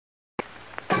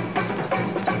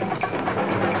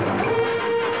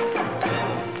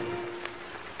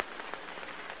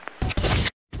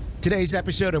Today's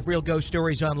episode of Real Ghost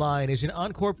Stories Online is an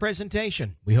encore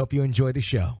presentation. We hope you enjoy the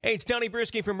show. Hey, it's Tony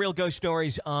Bruschi from Real Ghost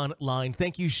Stories Online.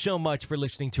 Thank you so much for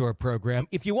listening to our program.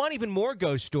 If you want even more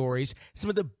ghost stories,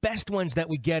 some of the best ones that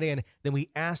we get in, then we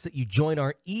ask that you join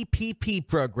our EPP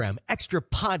program, Extra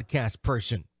Podcast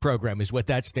Person program is what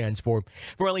that stands for.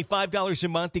 For only $5 a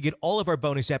month, you get all of our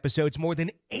bonus episodes, more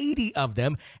than 80 of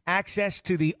them, access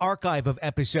to the archive of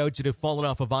episodes that have fallen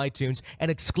off of iTunes, and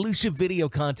exclusive video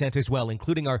content as well,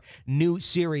 including our new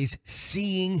series,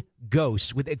 Seeing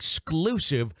Ghosts, with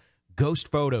exclusive ghost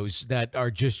photos that are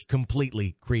just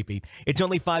completely creepy. It's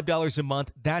only $5 a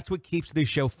month. That's what keeps this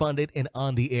show funded and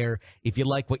on the air. If you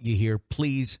like what you hear,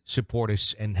 please support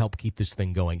us and help keep this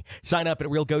thing going. Sign up at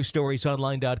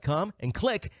realghoststoriesonline.com and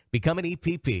click Become an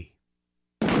EPP.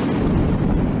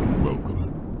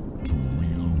 Welcome to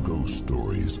Real Ghost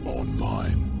Stories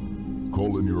Online.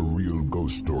 Call in your real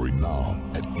ghost story now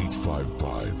at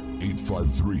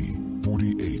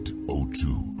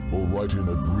 855-853-4802. Or write in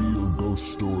at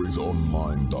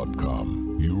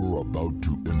realghoststoriesonline.com. You're about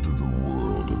to enter the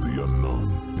world of the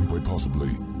unknown and quite possibly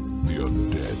the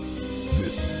undead.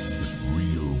 This is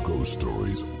Real Ghost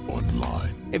Stories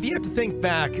Online. If you have to think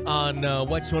back on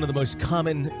what's one of the most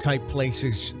common type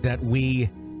places that we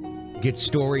get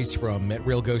stories from at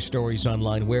Real Ghost Stories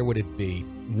Online, where would it be?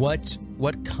 What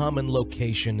common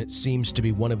location seems to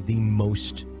be one of the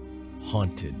most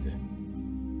haunted?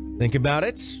 Think about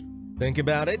it. Think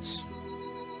about it.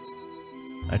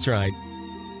 That's right.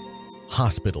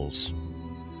 Hospitals.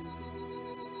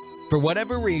 For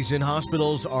whatever reason,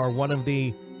 hospitals are one of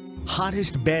the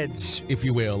hottest beds, if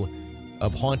you will,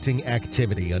 of haunting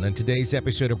activity. And on today's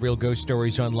episode of Real Ghost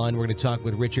Stories Online, we're going to talk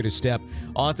with Richard Estep,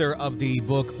 author of the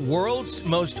book World's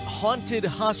Most Haunted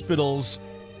Hospitals.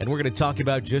 And we're going to talk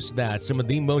about just that, some of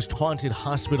the most haunted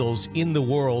hospitals in the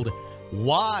world,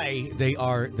 why they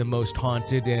are the most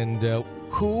haunted, and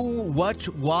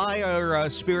why are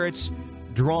spirits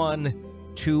drawn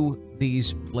to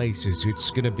these places. It's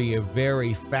going to be a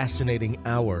very fascinating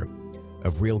hour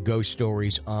of Real Ghost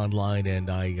Stories Online, and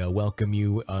I welcome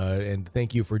you and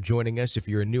thank you for joining us. If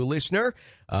you're a new listener,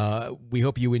 we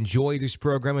hope you enjoy this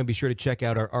program, and be sure to check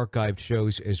out our archived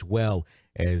shows as well,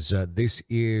 as this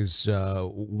is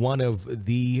one of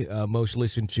the most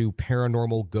listened to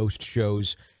paranormal ghost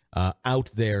shows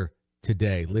out there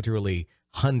today. Literally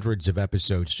hundreds of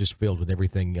episodes just filled with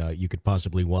everything you could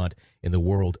possibly want in the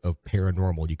world of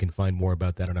paranormal. You can find more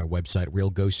about that on our website,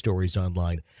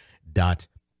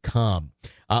 realghoststoriesonline.com.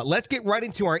 Let's get right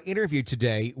into our interview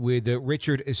today with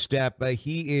Richard Estep.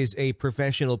 He is a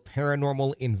professional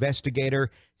paranormal investigator,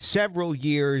 several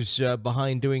years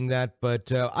behind doing that,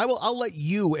 but I'll let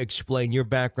you explain your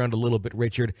background a little bit,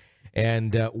 Richard,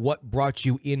 and what brought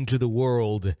you into the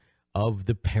world of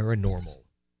the paranormal.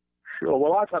 Sure.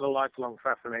 Well, I've had a lifelong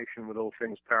fascination with all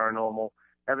things paranormal.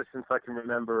 Ever since I can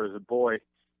remember as a boy,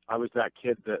 I was that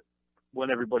kid that when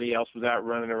everybody else was out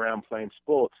running around playing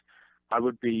sports, I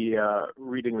would be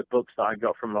reading the books that I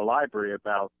got from the library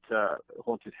about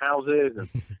haunted houses and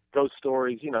ghost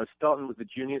stories, starting with the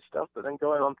junior stuff, but then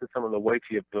going on to some of the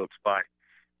weightier books by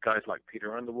guys like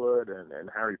Peter Underwood and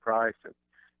Harry Price and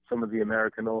some of the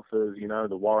American authors,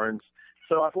 the Warrens.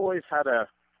 So I've always had a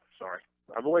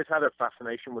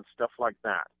fascination with stuff like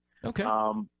that. Okay.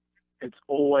 It's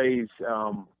always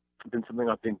been something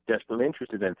I've been desperately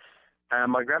interested in.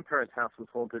 And my grandparents' house was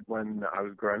haunted when I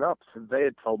was growing up, so they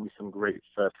had told me some great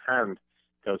first-hand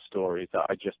ghost stories that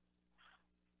I just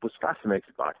was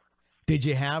fascinated by. Did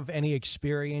you have any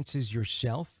experiences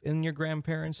yourself in your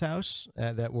grandparents' house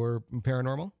that were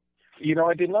paranormal?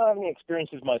 I did not have any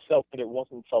experiences myself, but it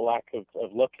wasn't for lack of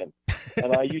looking.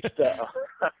 And I used to...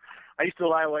 I used to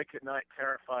lie awake at night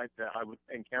terrified that I would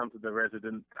encounter the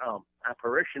resident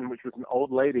apparition, which was an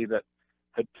old lady that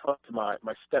had tucked my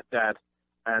stepdad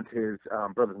and his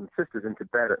brothers and sisters into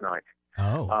bed at night.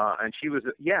 Oh. And she was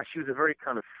a very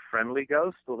kind of friendly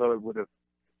ghost, although it would have,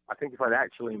 I think if I'd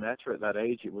actually met her at that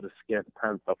age, it would have scared the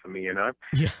pants off of me,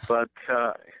 Yeah. But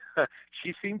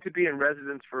she seemed to be in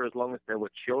residence for as long as there were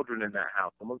children in that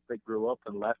house. And once they grew up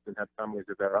and left and had families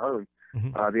of their own,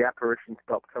 the apparition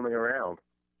stopped coming around.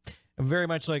 Very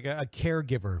much like a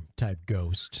caregiver type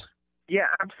ghost. Yeah,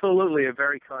 absolutely. A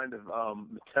very kind of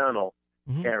maternal,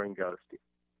 caring ghost.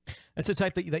 That's the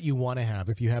type that you want to have.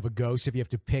 If you have a ghost, if you have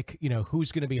to pick,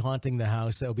 who's going to be haunting the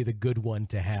house, that would be the good one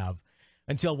to have.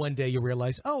 Until one day you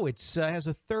realize, oh, it has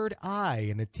a third eye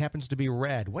and it happens to be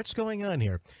red. What's going on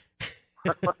here?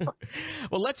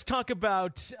 Well, let's talk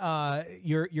about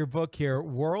your book here,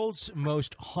 World's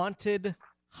Most Haunted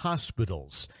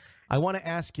Hospitals. I want to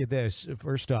ask you this,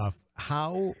 first off,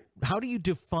 how do you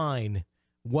define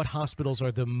what hospitals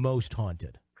are the most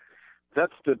haunted?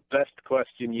 That's the best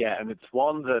question yet, and it's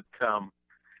one that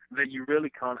you really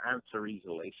can't answer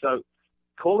easily. So,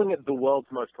 calling it the world's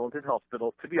most haunted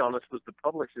hospital, to be honest, was the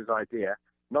publisher's idea.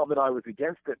 Not that I was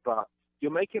against it, but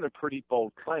you're making a pretty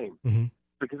bold claim. Mm-hmm.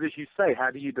 Because as you say,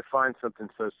 how do you define something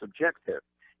so subjective?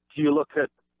 Do you look at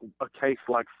a case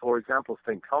like, for example,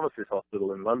 St. Thomas's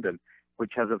Hospital in London,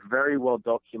 which has a very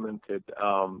well-documented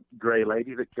grey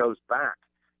lady that goes back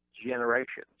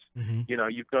generations. Mm-hmm. You know,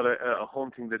 you've got a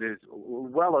haunting that is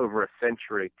well over a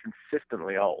century,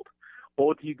 consistently old.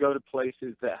 Or do you go to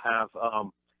places that have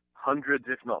hundreds,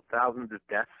 if not thousands, of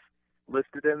deaths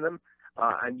listed in them,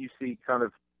 and you see kind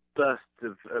of bursts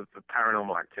of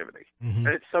paranormal activity? Mm-hmm.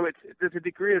 And there's a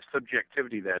degree of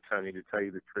subjectivity there, Tony, to tell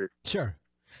you the truth. Sure.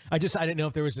 I didn't know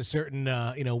if there was a certain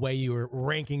way you were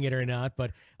ranking it or not,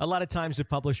 but a lot of times the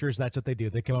publishers, that's what they do.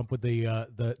 They come up with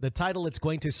the title that's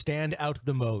going to stand out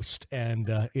the most, and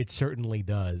it certainly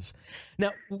does.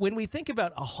 Now, when we think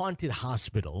about a haunted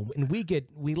hospital, and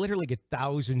we literally get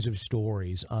thousands of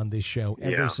stories on this show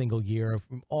every single year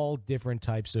from all different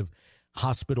types of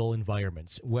hospital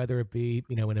environments, whether it be,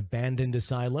 an abandoned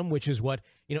asylum, which is what,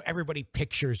 everybody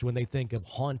pictures when they think of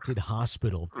haunted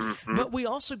hospital. Mm-hmm. But we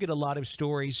also get a lot of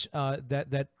stories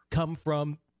that come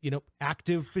from,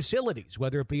 active facilities,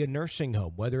 whether it be a nursing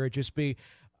home, whether it just be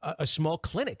a small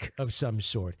clinic of some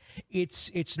sort.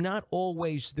 It's not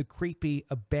always the creepy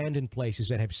abandoned places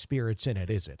that have spirits in it,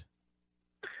 is it?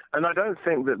 And I don't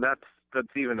think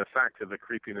that's even a factor, the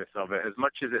creepiness of it, as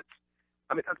much as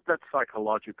that's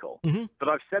psychological. Mm-hmm. But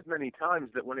I've said many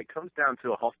times that when it comes down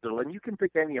to a hospital, and you can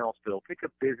pick any hospital, pick a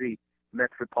busy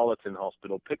metropolitan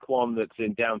hospital, pick one that's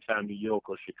in downtown New York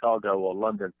or Chicago or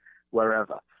London,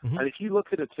 wherever. Mm-hmm. And if you look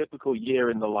at a typical year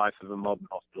in the life of a modern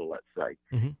hospital, let's say,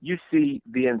 mm-hmm. you see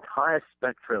the entire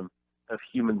spectrum of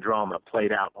human drama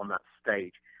played out on that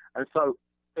stage. And so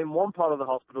in one part of the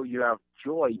hospital, you have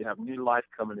joy, you have new life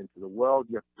coming into the world,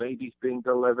 you have babies being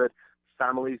delivered,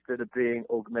 families that are being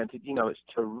augmented. It's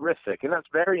terrific. And that's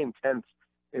very intense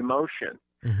emotion.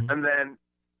 Mm-hmm. And then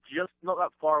just not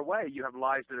that far away, you have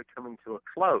lives that are coming to a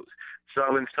close.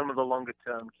 So in some of the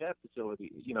longer-term care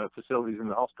facilities, facilities in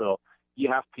the hospital, you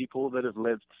have people that have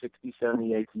lived 60,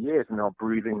 70, 80 years and are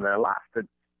breathing their last. And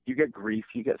you get grief,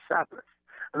 you get sadness.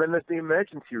 And then there's the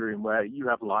emergency room where you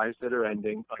have lives that are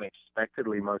ending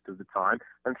unexpectedly most of the time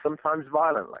and sometimes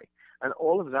violently. And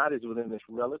all of that is within this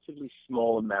relatively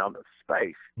small amount of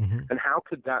space. Mm-hmm. And how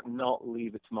could that not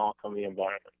leave its mark on the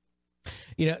environment?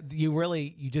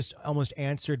 You just almost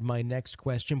answered my next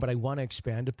question, but I want to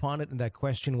expand upon it. And that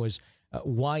question was,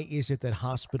 why is it that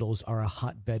hospitals are a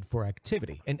hotbed for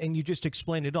activity? And you just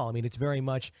explained it all. I mean, it's very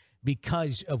much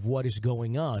because of what is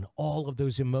going on, all of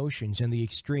those emotions and the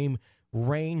extreme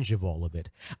range of all of it.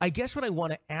 I guess what I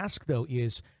want to ask, though,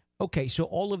 is, okay, so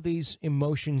all of these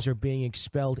emotions are being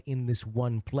expelled in this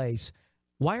one place.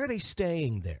 Why are they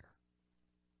staying there?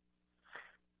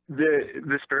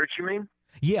 The spirits, you mean?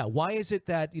 Yeah. Why is it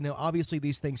that, obviously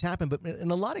these things happen, but in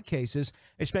a lot of cases,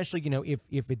 especially,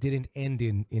 if it didn't end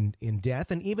in death,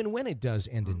 and even when it does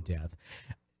end in death,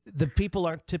 the people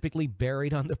aren't typically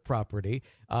buried on the property.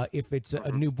 If it's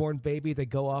a newborn baby, they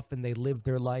go off and they live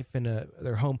their life in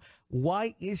their home.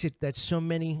 Why is it that so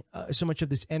much of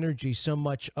this energy, so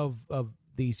much of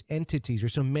these entities, or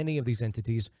so many of these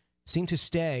entities, seem to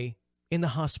stay in the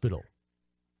hospital?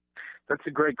 That's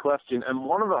a great question. And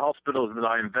one of the hospitals that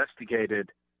I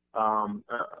investigated, an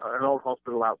old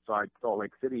hospital outside Salt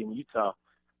Lake City in Utah,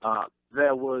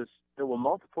 there were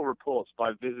multiple reports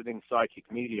by visiting psychic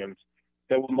mediums.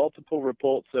 There were multiple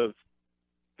reports of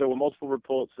a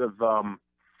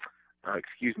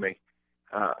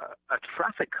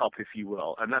traffic cop, if you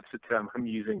will, and that's the term I'm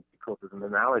using because as an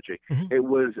analogy. Mm-hmm. It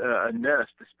was a nurse,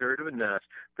 the spirit of a nurse,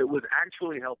 that was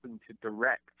actually helping to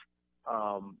direct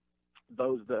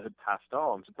those that had passed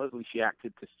on. Supposedly she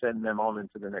acted to send them on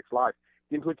into the next life.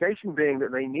 The implication being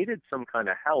that they needed some kind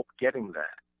of help getting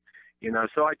there.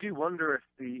 So I do wonder if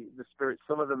the spirits,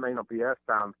 some of them may not be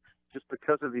earthbound, just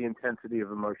because of the intensity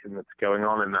of emotion that's going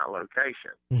on in that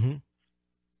location. Mm-hmm.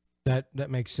 That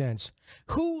makes sense.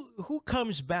 Who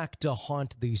comes back to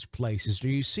haunt these places? Do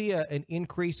you see an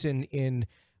increase in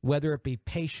whether it be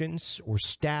patients or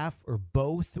staff or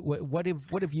both? What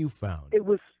have you found? It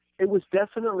was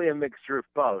definitely a mixture of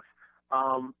both.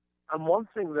 And one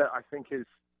thing that I think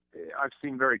I've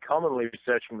seen very commonly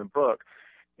researching the book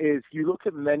is you look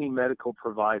at many medical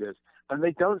providers and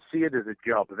they don't see it as a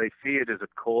job. They see it as a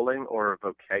calling or a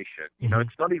vocation. Mm-hmm.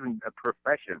 It's not even a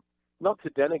profession. Not to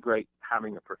denigrate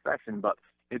having a profession, but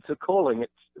it's a calling.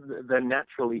 They're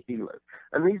naturally healers.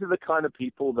 And these are the kind of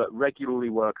people that regularly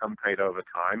work unpaid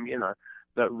overtime.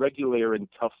 that regularly are in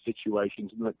tough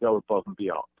situations and that go above and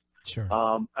beyond. Sure.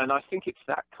 And I think it's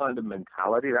that kind of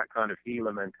mentality, that kind of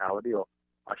healer mentality, or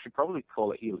I should probably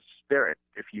call it healer spirit,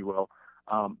 if you will,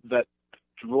 that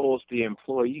draws the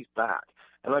employees back.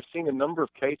 And I've seen a number of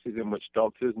cases in which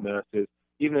doctors, nurses,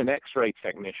 even an X-ray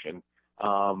technician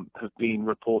have been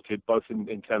reported both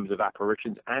in terms of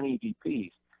apparitions and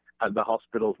EVPs at the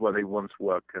hospitals where they once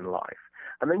worked in life.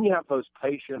 And then you have those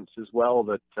patients as well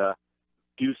that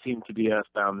do seem to be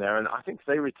earthbound there, and I think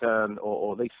they return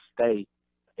or they stay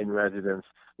in residence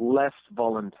less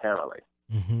voluntarily.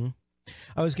 Mm-hmm.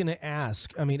 I was going to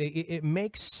ask, I mean, it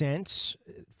makes sense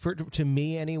to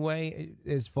me anyway,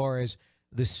 as far as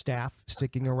the staff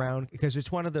sticking around, because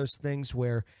it's one of those things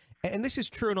where, and this is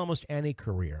true in almost any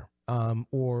career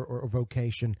or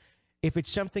vocation, if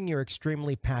it's something you're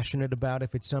extremely passionate about,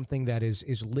 if it's something that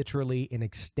is literally an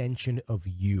extension of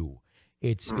you,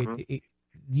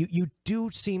 you do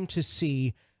seem to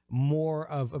see more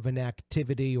of an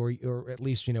activity, or at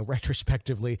least,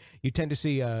 retrospectively, you tend to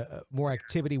see more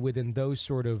activity within those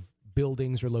sort of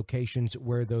buildings or locations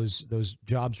where those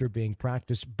jobs are being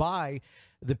practiced by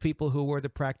the people who were the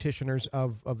practitioners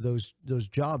of those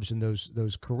jobs and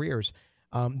those careers,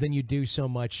 than you do so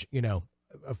much,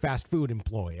 a fast food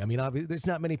employee. I mean, obviously, there's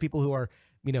not many people who are,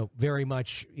 very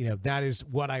much, that is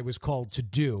what I was called to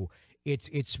do.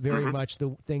 It's very much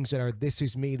the things that are, this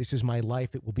is me, this is my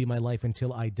life, it will be my life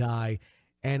until I die,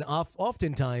 and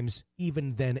oftentimes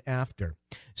even then after.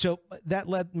 So that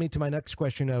led me to my next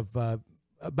question of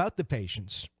about the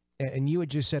patients, and you had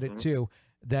just said it too,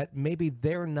 that maybe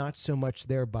they're not so much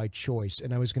there by choice.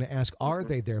 And I was going to ask, are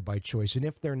they there by choice? And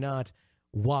if they're not,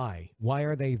 why? Why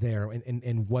are they there,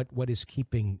 and what is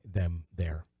keeping them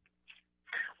there?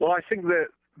 Well, I think that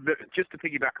just to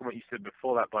piggyback on what you said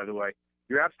before that, by the way,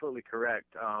 you're absolutely correct.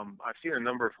 I've seen a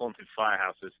number of haunted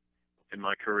firehouses in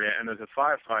my career, and as a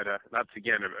firefighter, that's,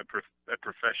 again, a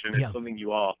profession. It's something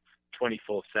you are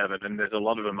 24/7, and there's a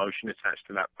lot of emotion attached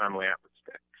to that family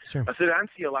atmosphere. Sure. So to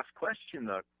answer your last question,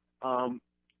 though,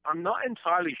 I'm not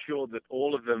entirely sure that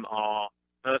all of them are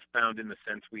earthbound in the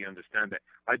sense we understand it.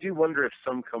 I do wonder if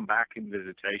some come back in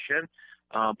visitation,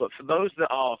 but for those that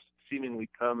are seemingly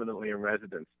permanently in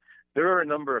residence, there are a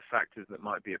number of factors that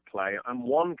might be at play, and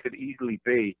one could easily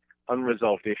be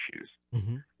unresolved issues,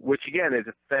 which, again, is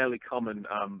a fairly common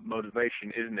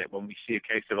motivation, isn't it, when we see a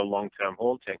case of a long-term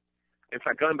haunting. In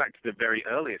fact, going back to the very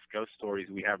earliest ghost stories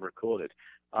we have recorded,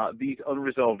 these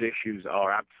unresolved issues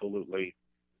are absolutely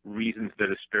reasons that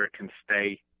a spirit can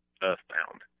stay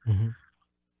earthbound.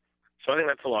 So I think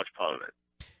that's a large part of it.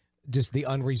 Just the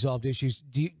unresolved issues.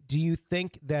 Do you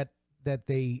think that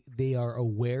they are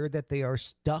aware that they are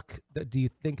stuck? Do you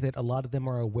think that a lot of them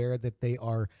are aware that they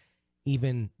are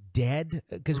even dead?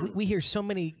 Because we hear so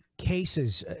many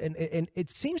cases, and it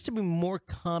seems to be more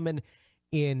common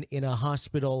in a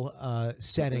hospital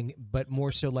setting, but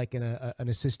more so like in an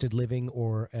assisted living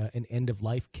or an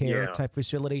end-of-life care type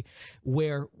facility,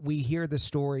 where we hear the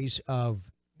stories of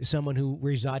someone who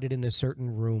resided in a certain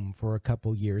room for a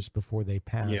couple years before they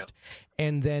passed.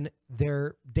 And then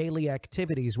their daily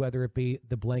activities, whether it be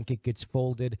the blanket gets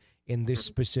folded in this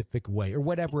specific way or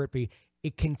whatever it be,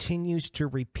 it continues to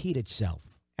repeat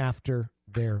itself after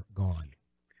they're gone.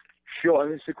 Sure,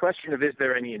 and it's a question of, is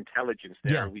there any intelligence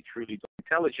there? Are we truly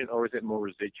intelligent, or is it more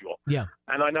residual?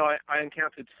 And I know I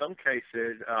encountered some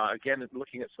cases, again,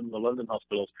 looking at some of the London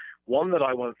hospitals. One that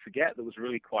I won't forget that was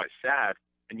really quite sad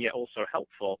and yet also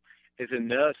helpful is a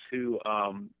nurse who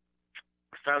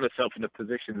found herself in a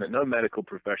position that no medical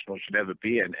professional should ever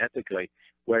be in ethically,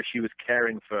 where she was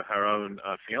caring for her own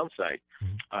fiancé.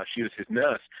 She was his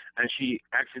nurse, and she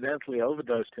accidentally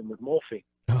overdosed him with morphine.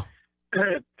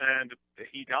 And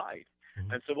he died.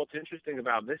 And so what's interesting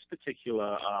about this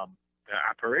particular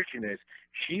apparition is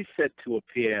she's said to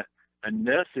appear, and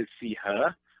nurses see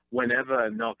her whenever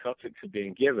narcotics are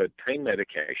being given, pain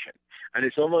medication. And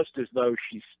it's almost as though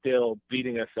she's still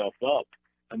beating herself up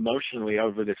emotionally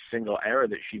over this single error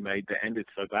that she made that ended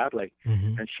so badly.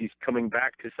 And she's coming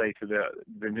back to say to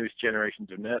the newest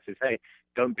generations of nurses, hey,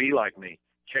 don't be like me.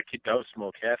 Check your dose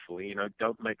more carefully.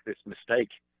 Don't make this mistake,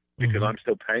 because I'm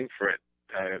still paying for it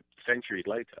centuries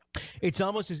later. It's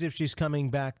almost as if she's coming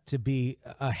back to be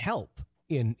a help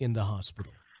in the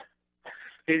hospital.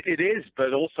 It is,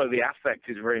 but also the affect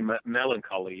is very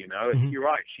melancholy, You're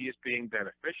right, she is being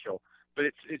beneficial, but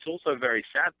it's also very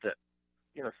sad that,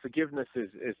 forgiveness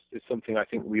is something I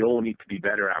think we all need to be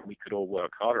better at, and we could all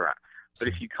work harder at. But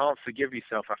if you can't forgive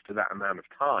yourself after that amount of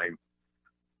time,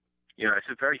 it's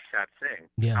a very sad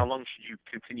thing. How long should you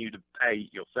continue to pay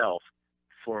yourself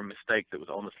for a mistake that was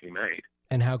honestly made?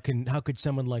 And how could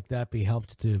someone like that be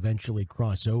helped to eventually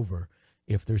cross over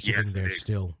if they're Yes, sitting there indeed.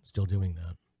 still doing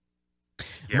that.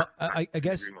 Yeah, I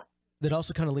guess agree more. that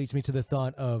also kind of leads me to the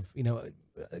thought of,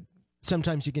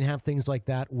 sometimes you can have things like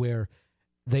that where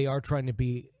they are trying to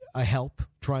be a help,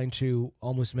 trying to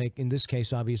almost make, in this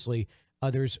case, obviously,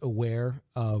 others aware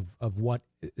of what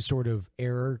sort of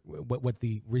error, what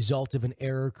the result of an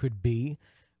error could be,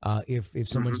 if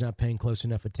someone's not paying close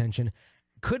enough attention.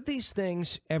 Could these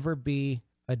things ever be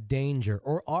a danger,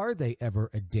 or are they ever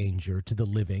a danger to the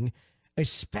living,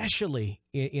 especially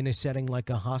in a setting like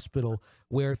a hospital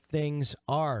where things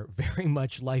are very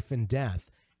much life and death?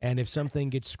 And if something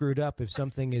gets screwed up, if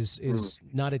something is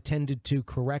not attended to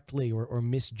correctly or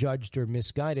misjudged or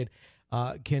misguided,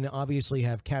 can obviously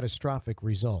have catastrophic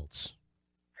results.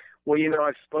 Well,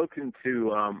 I've spoken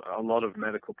to a lot of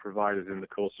medical providers in the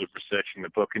course of researching the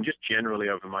book, and just generally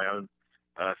over my own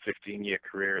 15-year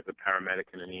career as a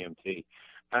paramedic and an EMT.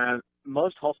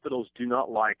 Most hospitals do not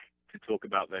like to talk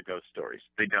about their ghost stories.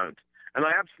 They don't. And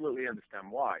I absolutely understand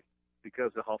why.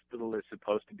 Because the hospital is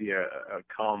supposed to be a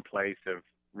calm place of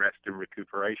rest and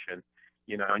recuperation,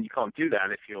 and you can't do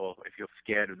that if you're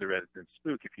scared of the resident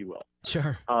spook, if you will.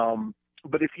 Sure.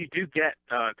 But if you do get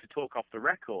to talk off the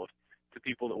record to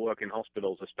people that work in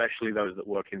hospitals, especially those that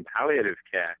work in palliative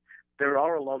care, there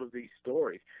are a lot of these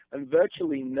stories, and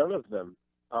virtually none of them,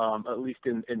 at least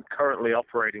in currently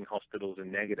operating hospitals, are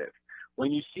negative.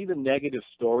 When you see the negative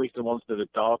stories, the ones that are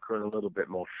darker and a little bit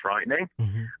more frightening,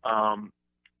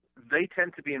 they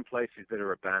tend to be in places that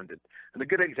are abandoned. And a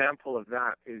good example of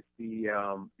that is the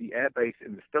air base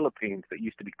in the Philippines that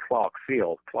used to be Clark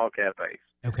Air Base.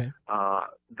 Okay.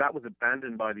 That was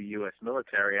abandoned by the U.S.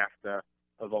 military after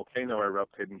a volcano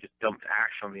erupted and just dumped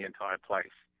ash on the entire place.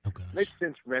 Oh, gosh. They've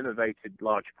since renovated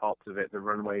large parts of it. The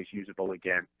runway is usable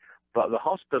again. But the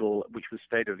hospital, which was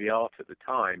state-of-the-art at the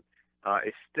time,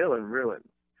 is still in ruins.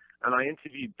 And I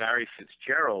interviewed Barry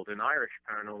Fitzgerald, an Irish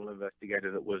paranormal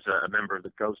investigator that was a member of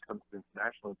the Ghost Hunters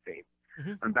International team.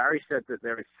 And Barry said that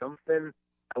there is something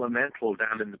elemental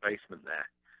down in the basement there.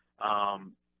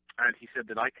 And he said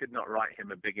that I could not write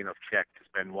him a big enough check to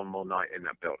spend one more night in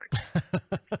that building.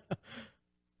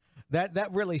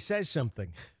 That really says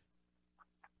something.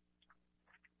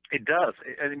 It does.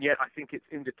 And yet I think it's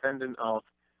independent of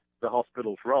the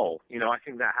hospital's role. I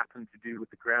think that happened to do with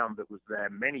the ground that was there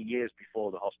many years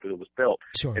before the hospital was built.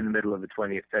 Sure. In the middle of the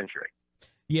 20th century.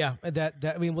 Yeah,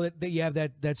 you have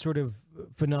that sort of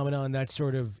phenomenon, that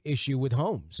sort of issue with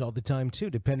homes all the time too,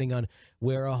 depending on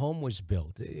where a home was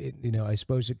built. I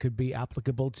suppose it could be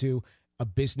applicable to a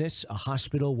business, a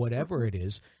hospital, whatever it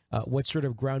is. What sort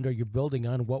of ground are you building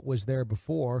on? What was there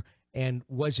before? And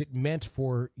was it meant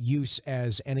for use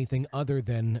as anything other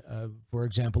than, for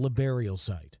example, a burial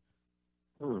site?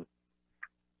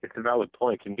 It's a valid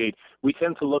point, indeed. We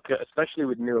tend to look at, especially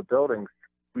with newer buildings,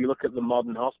 we look at the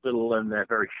modern hospital and they're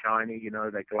very shiny,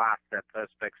 they're glass, they're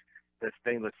perspex, they're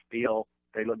stainless steel,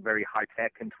 they look very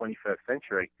high-tech and 21st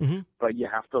century. But you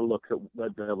have to look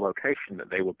at the location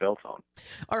that they were built on.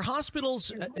 Are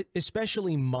hospitals,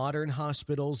 especially modern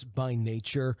hospitals by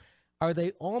nature, are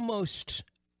they almost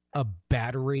a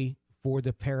battery for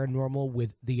the paranormal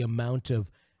with the amount of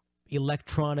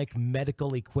electronic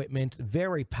medical equipment,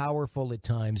 very powerful at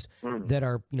times, that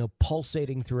are,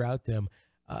 pulsating throughout them?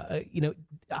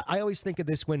 I always think of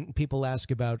this when people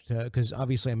ask about, because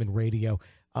obviously I'm in radio,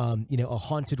 a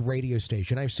haunted radio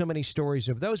station. I have so many stories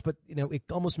of those, but, it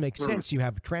almost makes sense. You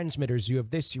have transmitters, you have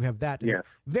this, you have that. Yeah.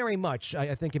 Very much,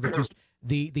 I think of it just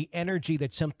the energy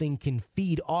that something can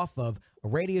feed off of. A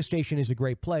radio station is a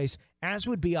great place, as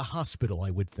would be a hospital,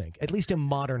 I would think, at least a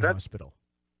modern hospital.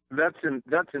 That's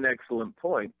an excellent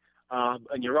point.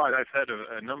 And you're right, I've heard of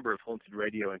a number of haunted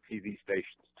radio and TV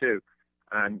stations too.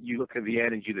 And you look at the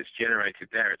energy that's generated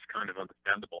there, it's kind of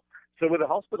understandable. So with a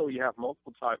hospital, you have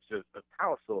multiple types of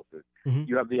power sources.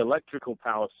 You have the electrical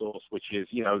power source, which is,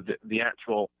 the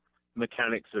actual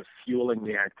mechanics of fueling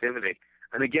the activity.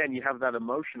 And again, you have that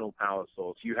emotional power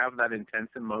source. You have that intense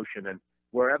emotion. And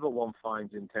wherever one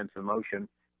finds intense emotion,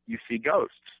 you see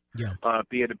ghosts. Yeah.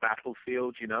 Be it a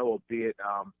battlefield, or be it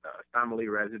a family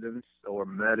residence or a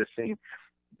murder scene,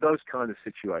 those kind of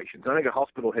situations. I think a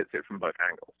hospital hits it from both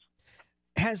angles.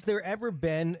 Has there ever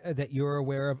been, that you're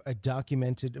aware of, a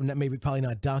documented, maybe probably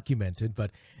not documented,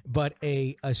 but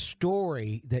a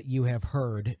story that you have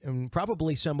heard, and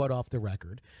probably somewhat off the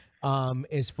record,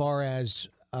 as far as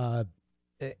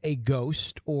a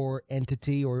ghost or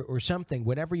entity or something,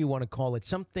 whatever you want to call it,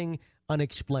 something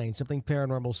unexplained, something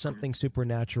paranormal, something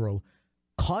supernatural,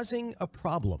 causing a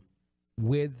problem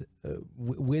with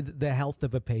the health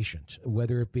of a patient,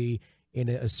 whether it be in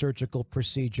a surgical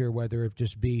procedure, whether it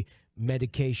just be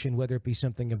medication, whether it be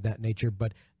something of that nature,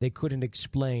 but they couldn't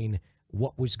explain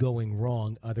what was going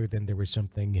wrong other than there was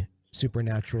something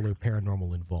supernatural or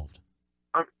paranormal involved?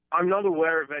 I'm not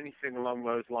aware of anything along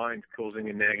those lines causing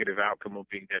a negative outcome or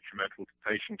being detrimental to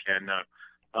patient care. No,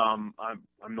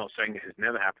 I'm not saying it has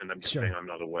never happened. I'm just saying I'm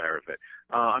not aware of it.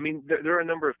 I mean, there are a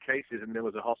number of cases, and there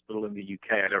was a hospital in the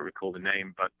UK. I don't recall the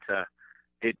name, but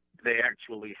they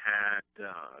actually had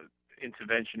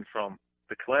intervention from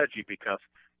the clergy because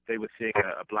they were seeing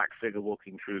a black figure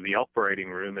walking through the operating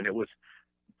room, and it was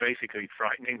basically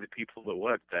frightening the people that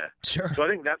worked there. Sure. So I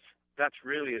think that's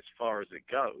really as far as it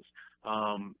goes.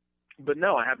 But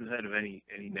no, I haven't heard of any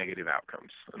negative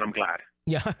outcomes, and I'm glad.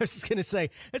 Yeah, I was just going to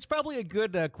say, it's probably a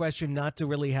good question not to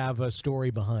really have a story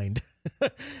behind,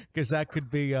 because that could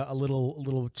be a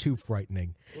little too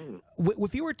frightening.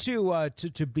 If you were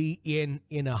to be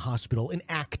in a hospital, an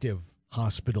active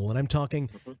hospital, and I'm talking,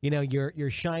 your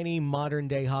shiny modern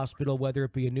day hospital, whether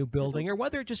it be a new building or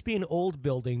whether it just be an old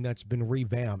building that's been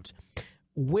revamped,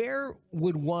 where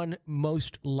would one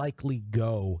most likely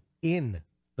go in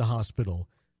the hospital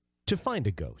to find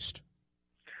a ghost?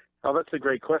 Oh, that's a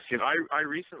great question. I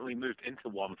recently moved into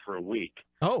one for a week.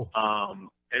 Oh.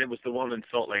 And it was the one in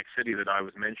Salt Lake City that I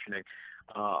was mentioning,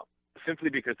 simply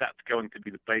because that's going to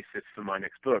be the basis for my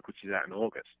next book, which is out in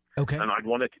August. Okay. And I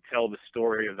wanted to tell the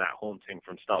story of that haunting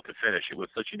from start to finish. It was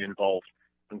such an involved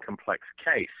and complex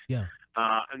case. Yeah.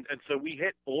 And so we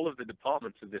hit all of the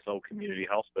departments of this old community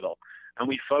hospital, and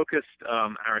we focused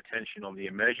our attention on the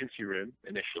emergency room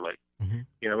initially,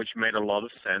 which made a lot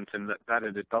of sense, and that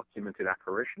had a documented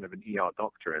apparition of an ER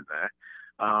doctor in there.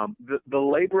 The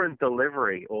labor and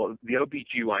delivery, or the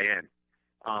OBGYN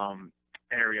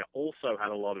area, also had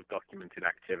a lot of documented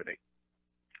activity.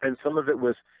 And some of it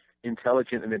was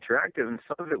intelligent and interactive, and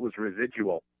some of it was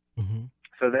residual.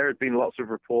 So there had been lots of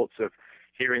reports of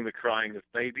hearing the crying of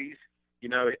babies,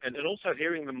 and also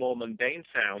hearing the more mundane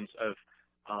sounds of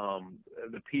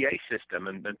the PA system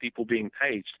and people being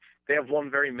paged. They have one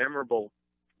very memorable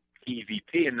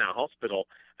EVP in that hospital,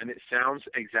 and it sounds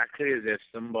exactly as if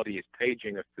somebody is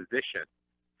paging a physician,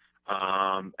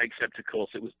 except, of course,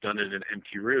 it was done in an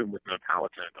empty room with no power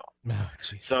turned on. Oh,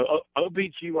 so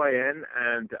OBGYN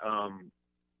and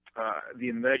the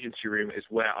emergency room is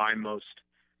where I most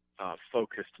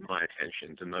focused my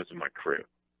attentions, and those are my crew.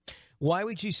 Why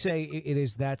would you say it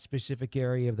is that specific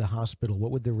area of the hospital? What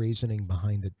would the reasoning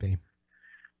behind it be?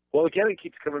 Well, again, it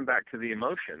keeps coming back to the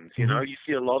emotions. You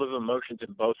see a lot of emotions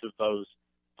in both of those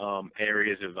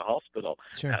areas of the hospital.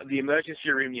 Sure. The emergency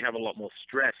room, you have a lot more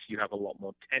stress. You have a lot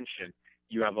more tension.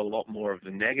 You have a lot more of the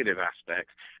negative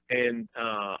aspects. In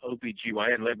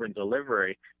OBGYN, labor and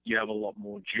delivery, you have a lot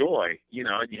more joy. You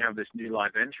have this new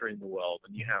life entering the world,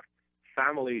 and you have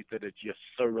families that are just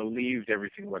so relieved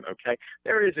everything went okay.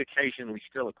 There is occasionally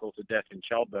still a cause of death in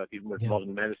childbirth, even with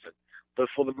modern medicine. But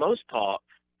for the most part,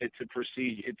 it's a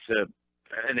procedure. It's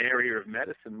an area of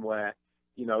medicine where,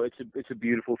 it's a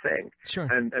beautiful thing. Sure.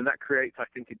 And that creates, I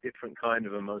think, a different kind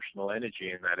of emotional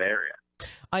energy in that area.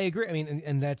 I agree. I mean,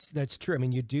 and that's true. I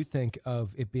mean, you do think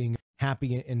of it being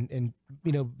happy and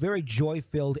very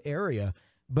joy-filled area.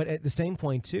 But at the same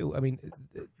point, too, I mean,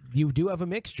 you do have a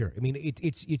mixture. I mean,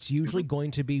 it's usually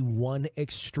going to be one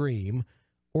extreme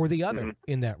or the other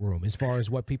in that room as far as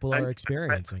what people are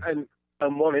experiencing.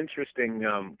 And one interesting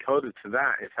coda to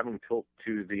that is, having talked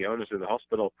to the owners of the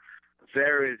hospital,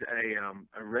 there is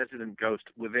a resident ghost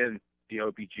within the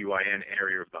OBGYN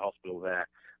area of the hospital there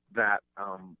that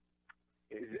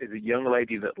is a young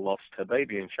lady that lost her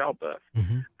baby in childbirth.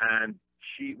 And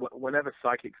she, whenever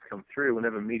psychics come through,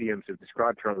 whenever mediums have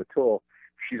described her on the tour,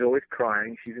 she's always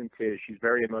crying, she's in tears, she's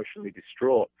very emotionally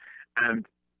distraught, and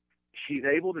she's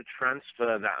able to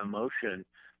transfer that emotion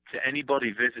to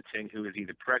anybody visiting who is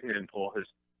either pregnant or has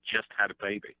just had a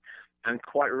baby. And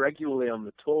quite regularly on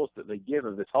the tours that they give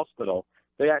of this hospital,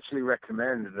 they actually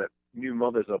recommend that new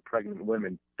mothers or pregnant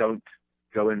women don't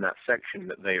go in that section,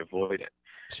 that they avoid it.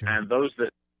 Sure. And those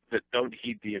that don't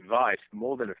heed the advice,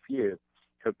 more than a few,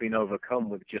 have been overcome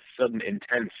with just sudden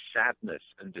intense sadness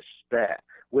and despair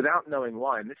without knowing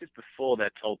why. And this is before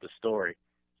they're told the story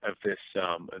of this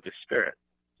spirit.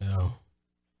 No.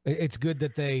 It's good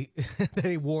that they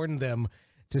they warned them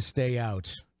to stay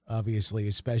out, obviously,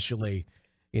 especially,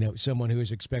 someone who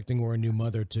is expecting or a new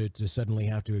mother to suddenly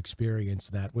have to experience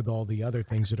that with all the other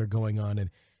things that are going on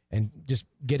and just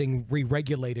getting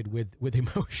re-regulated with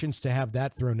emotions, to have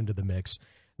that thrown into the mix.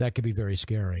 That could be very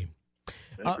scary.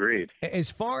 Agreed. As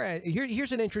far as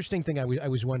here's an interesting thing I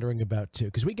was wondering about too,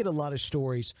 because we get a lot of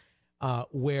stories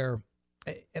where,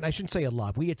 and I shouldn't say a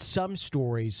lot, we get some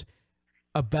stories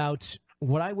about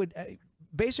what I would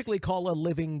basically call a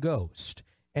living ghost,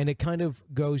 and it kind of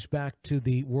goes back to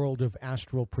the world of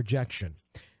astral projection.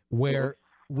 where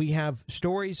we have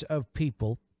stories of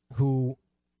people who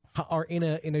are in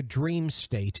a dream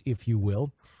state, if you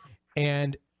will,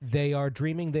 and they are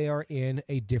dreaming they are in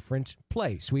a different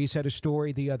place. We had a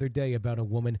story the other day about a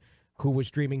woman who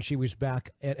was dreaming she was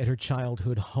back at her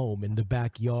childhood home in the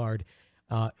backyard,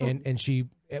 and she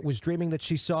was dreaming that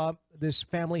she saw this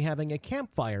family having a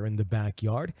campfire in the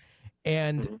backyard,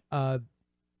 and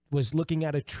was looking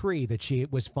at a tree that she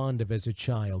was fond of as a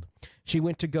child. She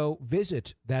went to go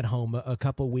visit that home a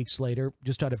couple weeks later,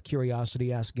 just out of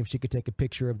curiosity, asking if she could take a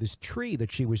picture of this tree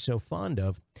that she was so fond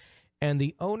of. And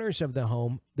the owners of the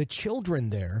home, the children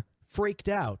there, freaked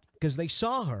out because they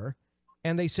saw her,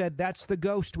 and they said, "That's the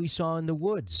ghost we saw in the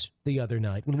woods the other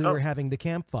night when we were having the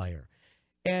campfire."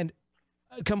 And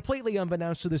completely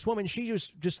unbeknownst to this woman, she was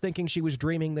just thinking she was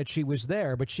dreaming that she was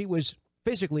there, but she was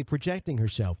physically projecting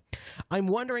herself. I'm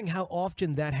wondering how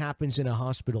often that happens in a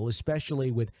hospital,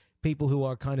 especially with people who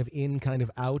are kind of in, kind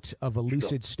of out of a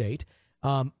lucid state.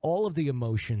 All of the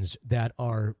emotions that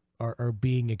are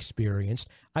being experienced.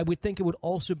 I would think it would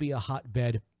also be a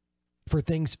hotbed for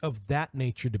things of that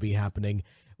nature to be happening,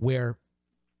 where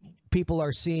people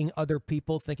are seeing other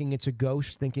people, thinking it's a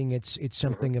ghost, thinking it's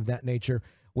something of that nature,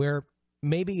 where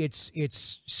maybe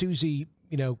it's Susie,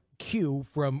 Q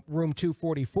from room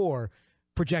 244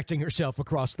 projecting herself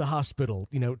across the hospital,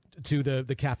 to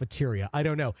the cafeteria. I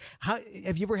don't know. How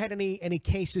have you ever had any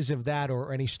cases of that,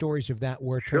 or any stories of that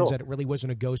where it turns out it really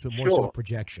wasn't a ghost, but more so a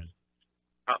projection?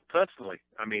 Personally,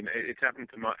 I mean, it's happened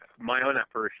to my own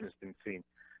apparition has been seen.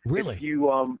 Really? If you,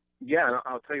 I'll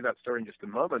tell you that story in just a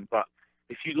moment. But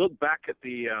if you look back at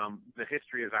the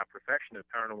history of our profession of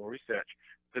paranormal research,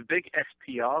 the big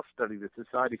SPR study, the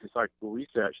Society for Psychical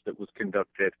Research, that was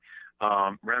conducted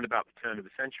around about the turn of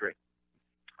the century,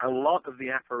 a lot of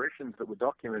the apparitions that were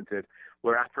documented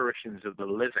were apparitions of the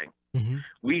living. Mm-hmm.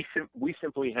 We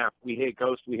simply hear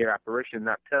ghost, we hear apparition.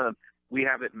 That term, we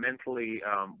have it mentally.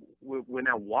 We're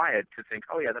now wired to think,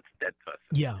 oh yeah, that's a dead person.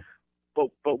 Yeah.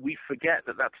 But we forget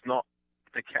that that's not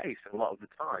the case a lot of the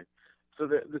time. So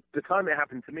the time it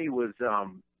happened to me was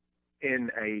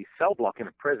in a cell block in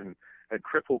a prison at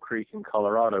Cripple Creek in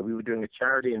Colorado. We were doing a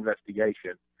charity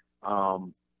investigation,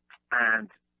 and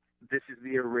this is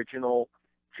the original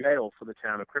jail for the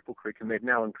town of Cripple Creek, and they've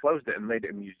now enclosed it and made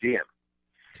it a museum.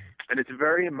 And it's a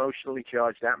very emotionally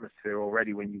charged atmosphere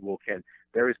already when you walk in.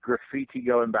 There is graffiti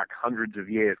going back hundreds of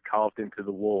years carved into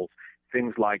the walls.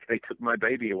 Things like "They took my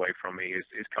baby away from me"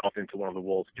 is carved into one of the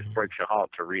walls. It just breaks your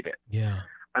heart to read it. Yeah.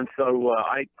 And so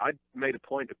I made a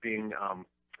point of being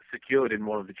secured in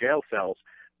one of the jail cells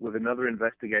with another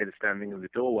investigator standing in the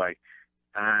doorway.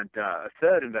 And a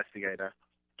third investigator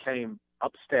came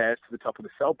upstairs to the top of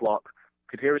the cell block,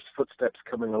 could hear his footsteps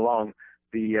coming along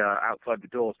the outside the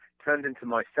doors, turned into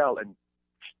my cell and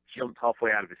jumped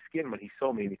halfway out of his skin when he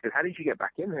saw me. And he said, "How did you get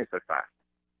back in here so fast?"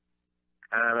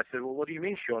 And I said, "Well, what do you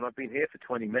mean, Sean? I've been here for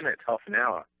 20 minutes, half an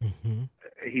hour." Mm-hmm.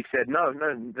 He said, no,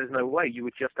 there's no way. You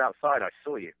were just outside. I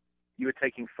saw you. You were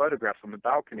taking photographs on the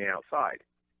balcony outside.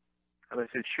 And I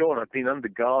said, "Sean, I've been under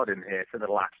guard in here for the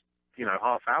last,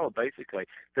 half hour, basically.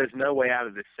 There's no way out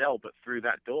of this cell but through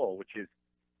that door,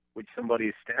 which somebody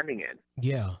is standing in."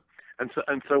 Yeah.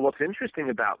 And so what's interesting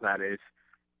about that is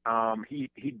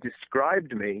he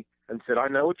described me and said, "I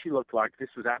know what you look like. This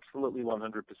was absolutely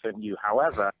 100% you.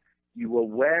 However, you were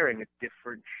wearing a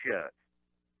different shirt.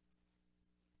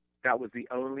 That was the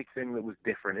only thing that was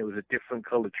different. It was a different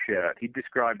colored shirt." He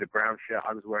described a brown shirt.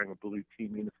 I was wearing a blue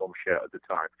team uniform shirt at the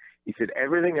time. He said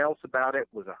everything else about it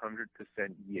was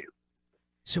 100% you.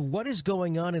 So what is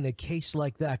going on in a case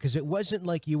like that? Because it wasn't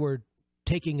like you were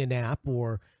taking a nap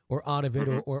or out of it,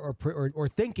 Mm-hmm. or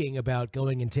thinking about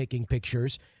going and taking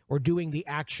pictures or doing the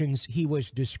actions he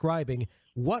was describing.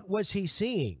 What was he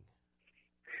seeing?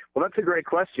 Well, that's a great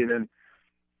question. And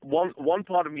one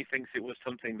part of me thinks it was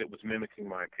something that was mimicking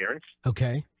my appearance.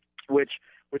 Okay. Which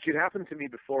had happened to me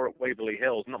before at Waverly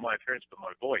Hills, not my appearance, but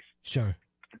my voice. Sure.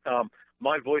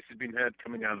 My voice had been heard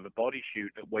coming out of the body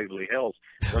chute at Waverly Hills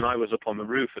when I was up on the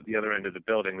roof at the other end of the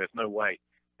building. There's no way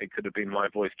it could have been my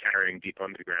voice carrying deep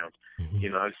underground,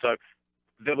 So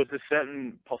there was a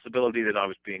certain possibility that I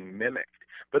was being mimicked.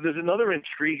 But there's another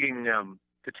intriguing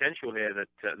potential here that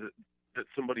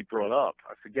somebody brought up.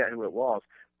 I forget who it was,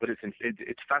 but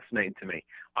it's fascinating to me.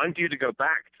 I'm due to go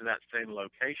back to that same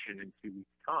location in 2 weeks'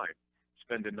 time,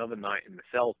 spend another night in the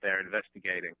cells there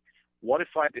investigating. What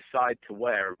if I decide to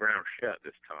wear a brown shirt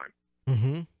this time?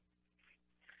 Mm-hmm.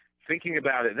 Thinking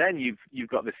about it, then you've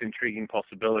got this intriguing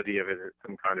possibility of it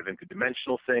some kind of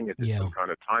interdimensional thing, is it some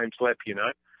kind of time slip?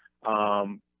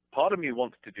 Part of me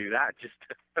wants to do that, just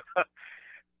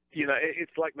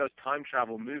it's like those time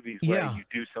travel movies where Yeah. you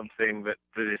do something that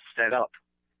is set up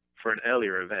for an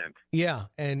earlier event. Yeah,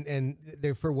 and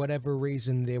they, for whatever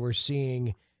reason, they were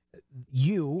seeing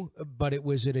you, but it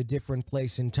was at a different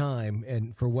place in time,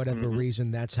 and for whatever Mm-hmm.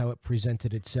 reason, that's how it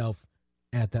presented itself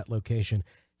at that location.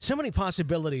 So many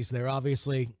possibilities there.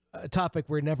 Obviously, a topic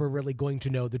we're never really going to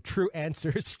know the true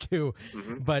answers to,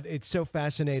 Mm-hmm. but it's so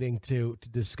fascinating to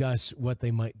discuss what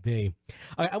they might be.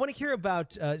 I want to hear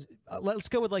about. Let's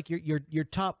go with like your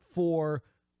top 4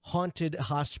 haunted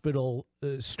hospital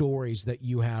stories that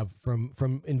you have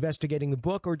from investigating the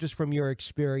book, or just from your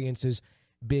experiences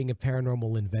being a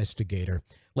paranormal investigator.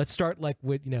 Let's start like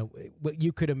with what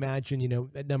you could imagine,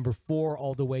 at number 4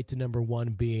 all the way to number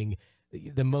 1 being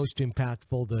the most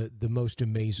impactful, the most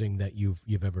amazing that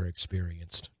you've ever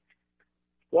experienced.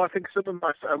 Well, I think some of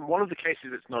my one of the cases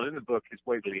that's not in the book is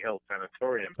Waverly Hills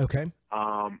Sanatorium. Okay.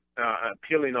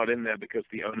 Purely not in there because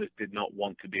the owners did not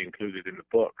want to be included in the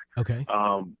book. Okay.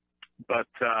 But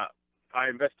I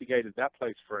investigated that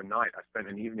place for a night. I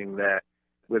spent an evening there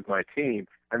with my team.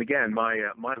 And again,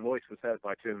 my voice was heard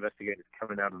by 2 investigators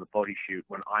coming out of the body chute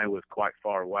when I was quite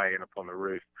far away and up on the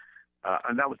roof.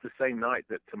 And that was the same night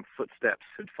that some footsteps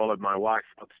had followed my wife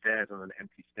upstairs on an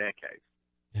empty staircase.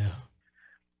 Yeah.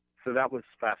 So that was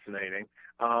fascinating.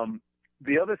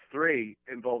 The other 3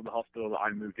 involved the hospital that I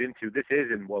moved into. This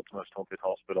is in World's Most Haunted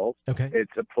Hospitals. Okay.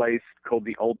 It's a place called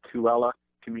the Old Tooele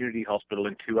Community Hospital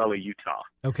in Tooele, Utah.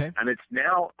 Okay. And it's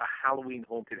now a Halloween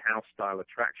haunted house style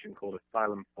attraction called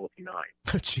Asylum 49.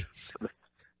 Oh, jeez.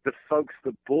 The folks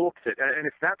that bought it, and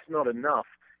if that's not enough,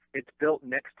 it's built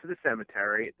next to the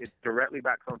cemetery. It directly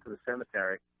backs onto the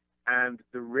cemetery. And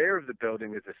the rear of the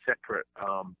building is a separate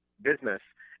business,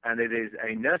 and it is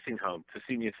a nursing home for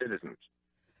senior citizens.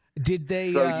 Did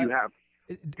they? So you have.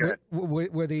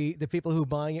 Were the people who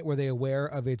buying it, were they aware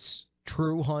of its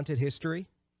true haunted history?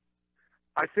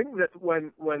 I think that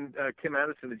when Kim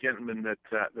Anderson, the gentleman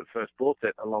that first bought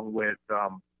it, along with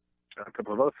a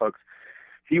couple of other folks,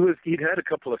 he'd heard a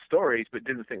couple of stories but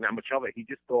didn't think that much of it. He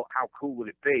just thought, how cool would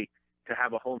it be to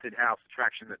have a haunted house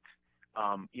attraction that's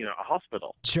a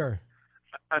hospital? Sure.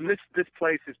 And this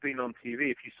place has been on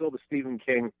TV. If you saw the Stephen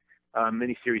King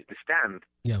miniseries The Stand,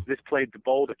 this played the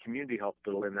Boulder Community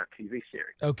Hospital in that TV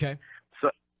series. Okay. So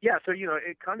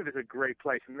it kind of is a great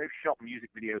place, and they've shot music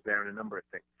videos there and a number of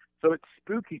things. So it's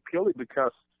spooky purely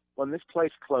because when this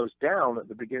place closed down at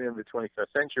the beginning of the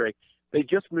 21st century, they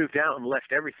just moved out and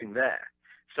left everything there.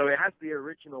 So it has the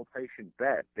original patient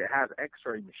bed. It has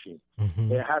x-ray machines.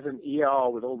 Mm-hmm. It has an ER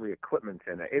with all the equipment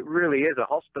in it. It really is a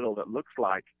hospital that looks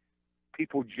like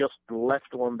people just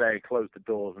left one day, closed the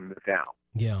doors, and moved out.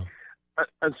 Yeah.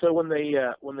 And so when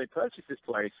they purchased this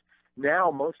place,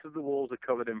 now most of the walls are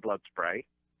covered in blood spray.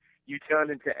 You turn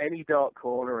into any dark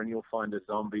corner and you'll find a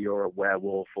zombie or a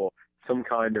werewolf or some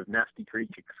kind of nasty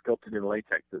creature sculpted in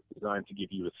latex that's designed to give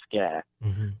you a scare.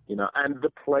 Mm-hmm. And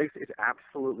the place is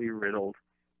absolutely riddled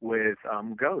with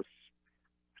ghosts.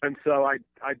 And so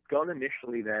I'd gone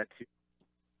initially there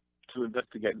to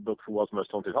investigate the book for World's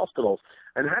Most Haunted Hospitals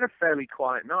and had a fairly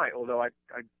quiet night, although I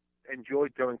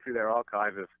enjoyed going through their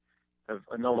archive of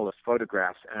anomalous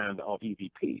photographs and of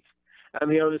EVPs.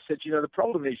 And the owner said, the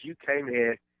problem is you came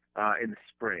here in the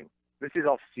spring. This is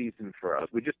off season for us.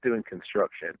 We're just doing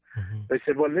construction. Mm-hmm. They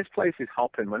said, when this place is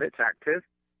hopping, when it's active,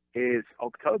 is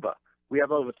October. We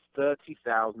have over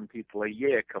 30,000 people a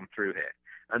year come through here.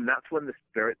 And that's when the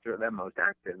spirits are at their most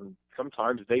active. And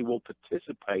sometimes they will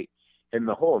participate in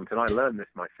the haunt. And I learned this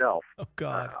myself. Oh,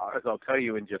 God. As I'll tell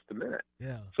you in just a minute.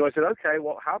 Yeah. So I said, okay,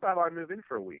 well, how about I move in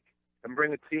for a week and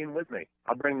bring a team with me?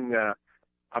 I'll bring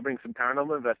some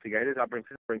paranormal investigators. I'll bring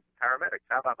some paramedics.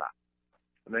 How about that?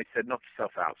 And they said, knock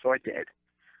yourself out. So I did.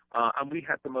 And we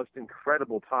had the most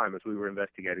incredible time as we were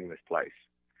investigating this place.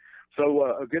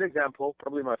 So a good example,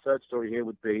 probably my third story here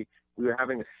would be, we were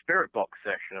having a spirit box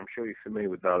session. I'm sure you're familiar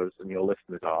with those, and your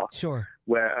listeners are. Sure.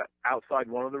 Where outside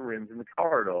one of the rooms in the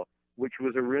corridor, which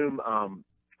was a room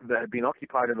that had been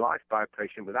occupied in life by a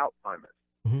patient with Alzheimer's.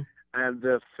 Mm-hmm. And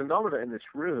the phenomena in this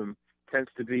room tends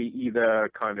to be either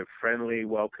kind of friendly,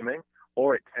 welcoming,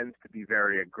 or it tends to be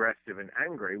very aggressive and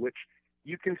angry, which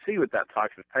you can see with that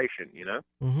type of patient,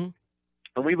 Mm-hmm.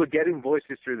 And we were getting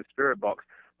voices through the spirit box.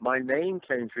 My name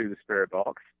came through the spirit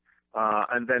box,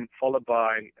 and then followed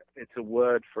by, it's a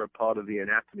word for a part of the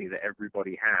anatomy that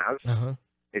everybody has,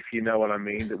 if you know what I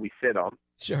mean, that we sit on.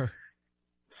 Sure.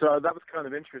 So that was kind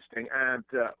of interesting. And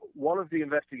one of the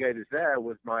investigators there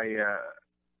was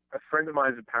a friend of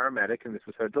mine is a paramedic, and this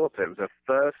was her daughter. It was her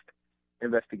first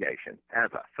investigation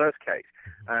ever, first case.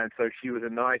 Mm-hmm. And so she was a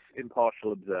nice,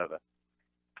 impartial observer.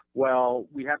 Well,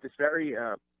 we have this very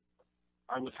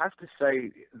I would have to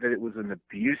say that it was an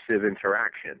abusive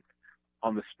interaction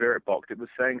on the spirit box. It was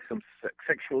saying some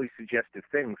sexually suggestive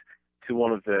things to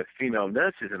one of the female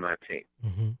nurses in our team.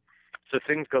 Mm-hmm. So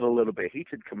things got a little bit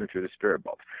heated coming through the spirit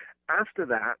box. After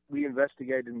that, we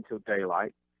investigated until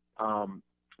daylight. A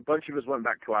bunch of us went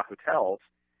back to our hotels,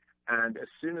 and as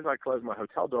soon as I closed my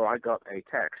hotel door, I got a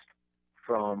text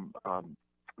from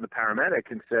the paramedic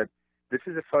and said, "This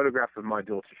is a photograph of my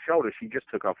daughter's shoulder. She just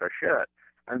took off her shirt."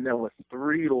 And there were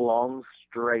 3 long,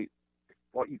 straight,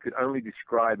 what you could only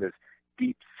describe as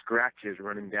deep scratches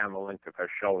running down the length of her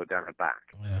shoulder, down her back.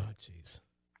 Oh, jeez.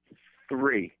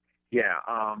 3, yeah.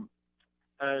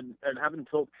 And having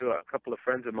talked to a couple of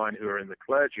friends of mine who are in the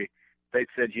clergy, they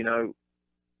said, it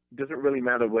doesn't really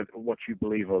matter what you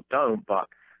believe or don't, but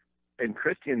in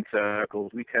Christian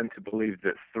circles, we tend to believe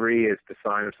that 3 is the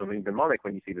sign of something demonic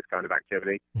when you see this kind of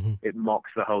activity. Mm-hmm. It mocks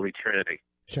the Holy Trinity.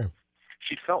 Sure.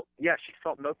 She felt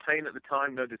no pain at the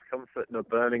time, no discomfort, no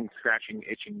burning, scratching,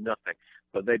 itching, nothing.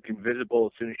 But they'd been visible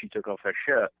as soon as she took off her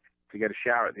shirt to get a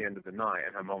shower at the end of the night,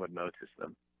 and her mom had noticed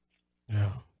them.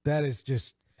 Oh, that is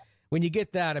just, when you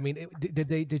get that, I mean,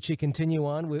 did she continue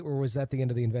on, or was that the end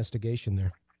of the investigation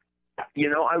there?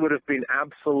 I would have been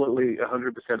absolutely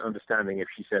 100% understanding if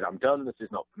she said, "I'm done, this is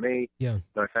not for me, yeah,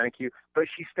 no thank you." But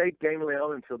she stayed gamely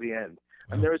on until the end.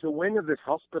 Oh. And there is a wing of this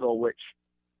hospital which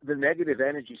the negative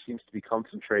energy seems to be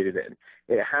concentrated in.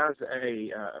 It has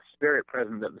a spirit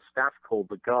present that the staff called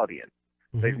the Guardian.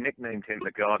 Mm-hmm. They've nicknamed him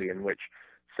the Guardian, which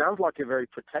sounds like a very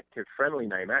protective, friendly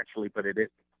name, actually, but it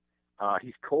isn't.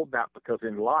 He's called that because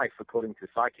in life, according to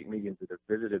psychic mediums that have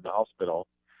visited the hospital,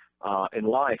 in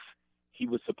life, he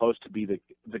was supposed to be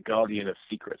the guardian of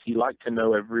secrets. He liked to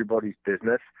know everybody's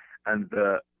business, and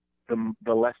the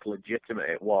less legitimate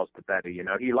it was, the better.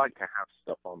 He liked to have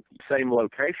stuff on the same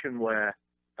location where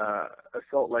a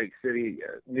Salt Lake City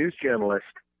news journalist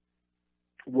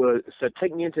said,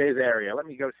 "Take me into his area. Let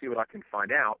me go see what I can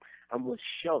find out," and was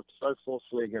shoved so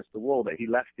forcefully against the wall that he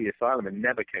left the asylum and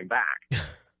never came back.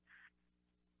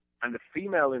 And the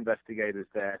female investigators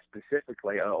there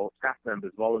specifically, or staff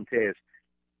members, volunteers,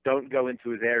 don't go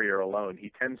into his area alone. He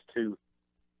tends to,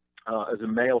 as a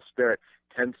male spirit,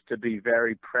 tends to be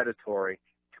very predatory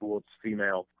towards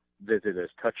female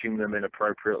visitors, touching them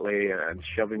inappropriately and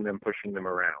shoving them, pushing them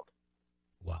around.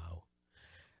 Wow.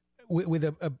 With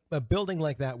a building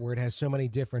like that where it has so many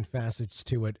different facets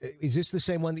to it, is this the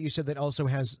same one that you said that also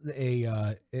has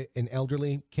an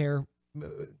elderly care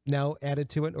now added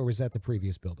to it, or was that the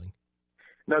previous building?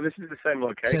 No, this is the same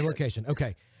location. Same location.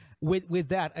 Okay. With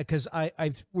that, because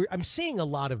I'm seeing a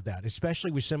lot of that,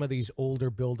 especially with some of these older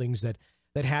buildings that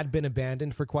had been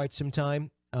abandoned for quite some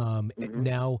time, mm-hmm.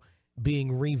 now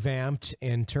being revamped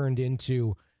and turned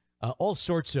into all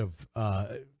sorts of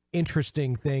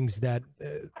interesting things that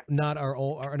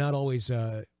are not always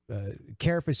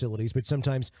care facilities, but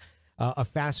sometimes a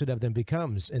facet of them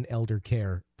becomes an elder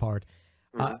care part.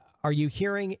 Mm-hmm. Are you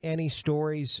hearing any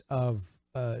stories of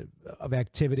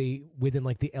activity within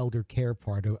like the elder care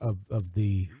part of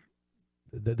the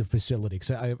facility?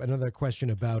 Because I have another question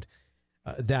about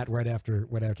that right after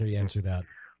you answer that.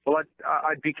 Well,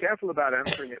 I'd be careful about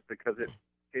answering it because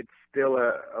it's still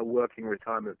a working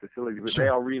retirement facility, but sure. They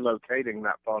are relocating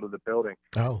that part of the building.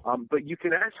 Oh. But you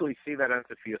can actually see that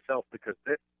answer for yourself because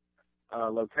this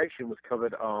location was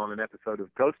covered on an episode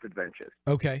of Ghost Adventures.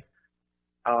 Okay.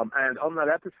 And on that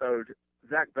episode,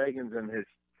 Zach Bagans and his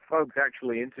folks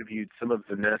actually interviewed some of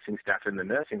the nursing staff in the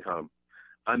nursing home,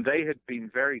 and they had been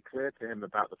very clear to him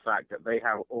about the fact that they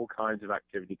have all kinds of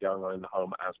activity going on in the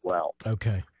home as well.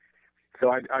 Okay.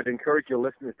 So I'd encourage your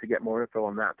listeners to get more info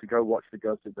on that, to go watch the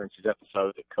Ghost Adventures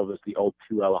episode that covers the old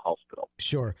Tuella Hospital.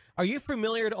 Sure. Are you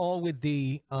familiar at all with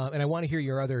the, and I want to hear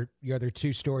your other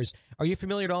two stories, are you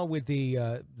familiar at all with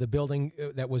the building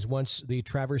that was once the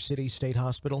Traverse City State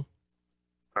Hospital?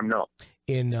 I'm not.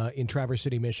 In Traverse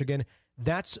City, Michigan.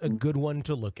 That's a good one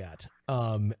to look at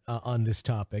on this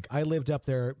topic. I lived up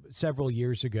there several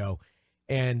years ago,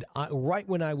 and right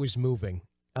when I was moving,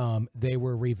 they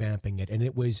were revamping it, and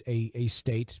it was a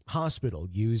state hospital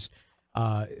used,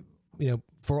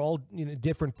 for all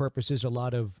different purposes. A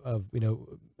lot of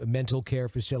a mental care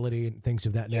facility and things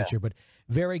of that nature. But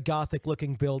very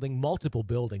Gothic-looking building, multiple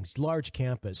buildings, large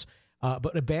campus.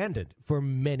 But abandoned for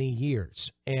many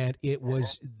years, and it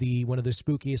was one of the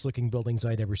spookiest looking buildings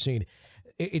I'd ever seen.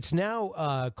 It's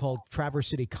now called Traverse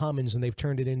City Commons, and they've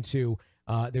turned it into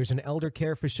there's an elder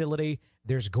care facility,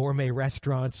 there's gourmet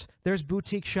restaurants, there's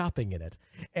boutique shopping in it,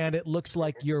 and it looks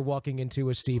like you're walking into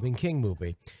a Stephen King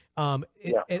movie. And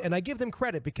I give them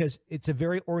credit because it's a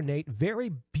very ornate,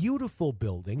 very beautiful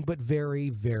building, but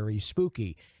very, very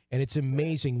spooky. And it's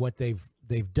amazing what they've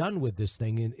they've done with this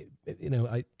thing. And, you know,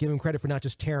 I give them credit for not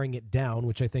just tearing it down,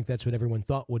 which I think that's what everyone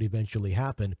thought would eventually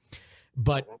happen.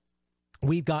 But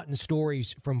we've gotten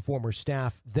stories from former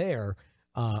staff there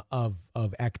of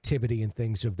activity and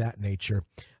things of that nature.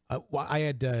 I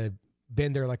had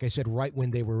been there, like I said, right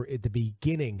when they were at the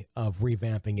beginning of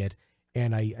revamping it,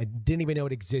 and I didn't even know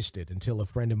it existed until a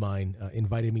friend of mine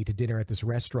invited me to dinner at this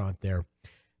restaurant there.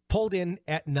 Pulled in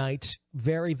at night,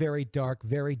 very, very dark,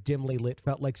 very dimly lit,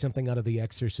 felt like something out of The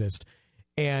Exorcist.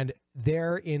 And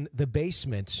there in the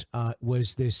basement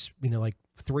was this, you know, like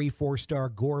 3-4-star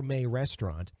gourmet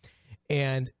restaurant.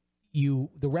 And the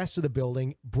rest of the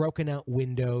building, broken out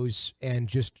windows and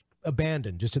just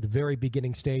abandoned, just at the very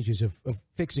beginning stages of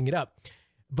fixing it up.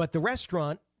 But the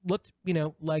restaurant looked, you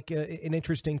know, like an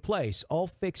interesting place, all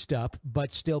fixed up,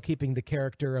 but still keeping the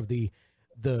character of the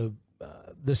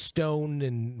stone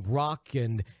and rock,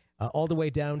 and all the way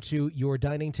down to your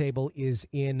dining table is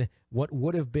in what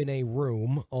would have been a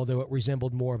room, although it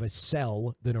resembled more of a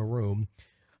cell than a room,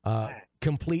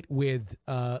 complete with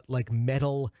like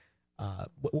metal,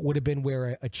 what would have been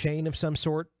where a chain of some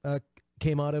sort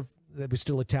came out of, that was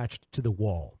still attached to the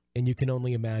wall. And you can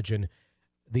only imagine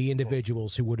the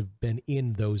individuals who would have been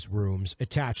in those rooms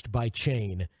attached by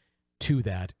chain to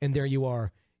that. And there you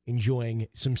are enjoying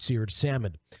some seared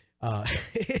salmon.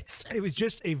 It was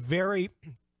just a very,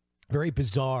 very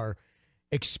bizarre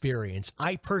experience.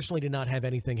 I personally did not have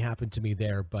anything happen to me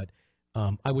there, but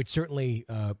I would certainly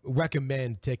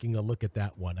recommend taking a look at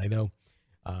that one. I know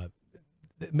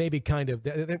maybe kind of,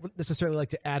 they don't necessarily like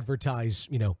to advertise,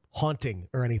 you know, haunting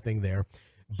or anything there,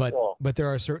 but Sure. but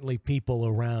there are certainly people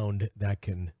around that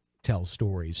can tell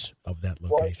stories of that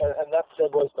location. Well, and that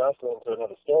segues nicely into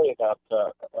another story about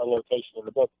a location in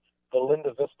the book, the Linda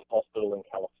Vista Hospital in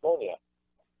California,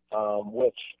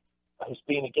 which has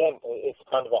been, again, it's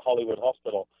kind of a Hollywood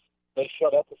hospital. They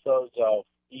shot episodes of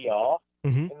ER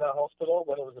in that hospital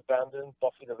when it was abandoned,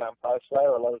 Buffy the Vampire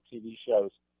Slayer, a lot of TV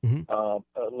shows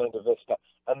at Linda Vista.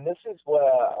 And this is where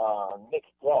Nick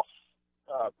Groff,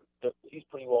 he's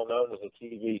pretty well known as a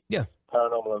TV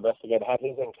paranormal investigator, had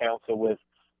his encounter with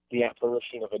the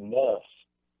apparition of a nurse,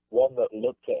 one that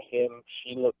looked at him,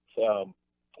 he looked at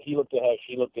her,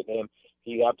 she looked at him.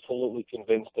 He absolutely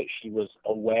convinced that she was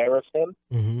aware of him,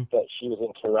 that she was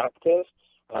interactive,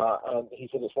 and he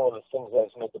said it's one of the things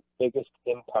that's made the biggest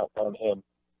impact on him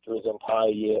through his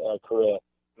entire career,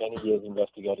 many years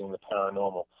investigating the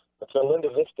paranormal. But so Linda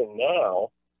Vista now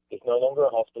is no longer a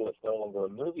hospital, it's no longer a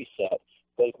movie set.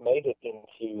 They've made it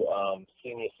into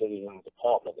senior citizens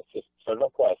apartment, so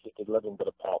not quite assisted living, but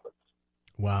apartments.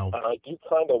 Wow. And I do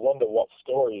kind of wonder what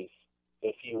stories,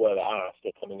 if you were to ask,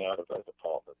 are coming out of those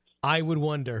apartments. I would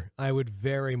wonder. I would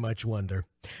very much wonder.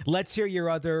 Let's hear your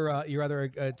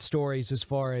other stories as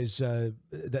far as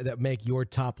that make your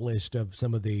top list of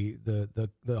some of the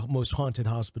most haunted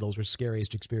hospitals or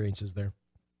scariest experiences there.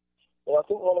 Well, I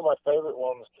think one of my favorite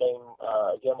ones came,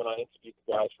 again, when I interviewed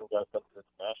the guys from Ghostbusters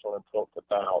International and talked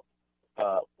about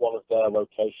one of their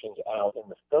locations out in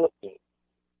the Philippines.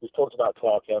 We talked about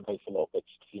Clark Air Base a little bit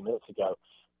just a few minutes ago,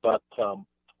 but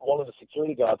one of the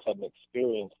security guards had an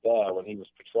experience there when he was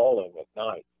patrolling at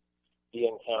night. He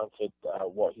encountered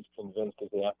what he's convinced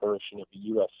is the apparition of a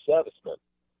U.S. serviceman,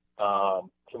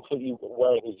 completely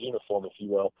wearing his uniform, if you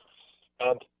will.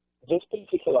 And this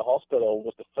particular hospital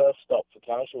was the first stop for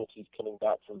casualties coming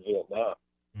back from Vietnam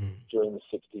during the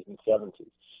 60s and 70s.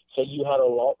 So you had a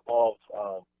lot of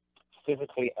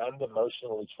physically and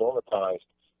emotionally traumatized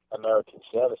American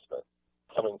servicemen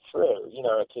coming through, you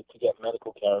know, to get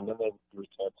medical care, and then they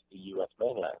returned to the U.S.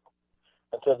 mainland.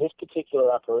 And so this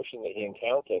particular apparition that he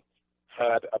encountered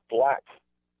had a black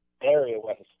area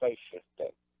where his face should have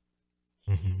been.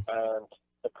 And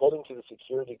according to the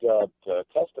security guard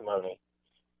testimony,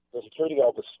 the security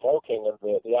guard was smoking, and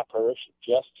the apparition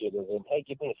gestured as in, hey,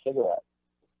 give me a cigarette.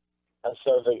 And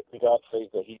so the guard says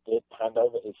that he did hand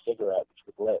over his cigarette, which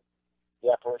was lit.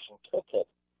 The apparition took it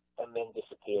and then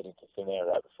disappeared into thin air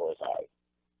right before his eyes.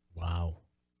 Wow.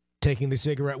 Taking the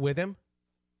cigarette with him?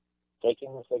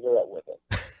 Taking the cigarette with him.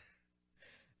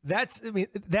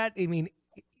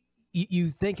 You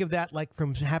think of that like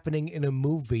from happening in a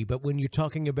movie, but when you're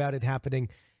talking about it happening,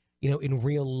 you know, in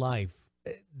real life,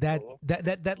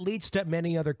 that leads to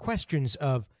many other questions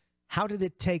of how did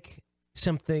it take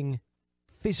something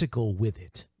physical with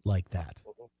it like that?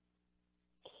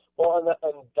 Well, and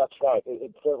that's right.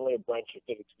 It's certainly a branch of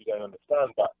physics we don't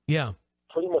understand, but yeah,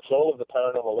 pretty much all of the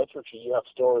paranormal literature, you have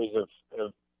stories of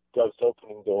ghosts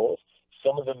opening doors,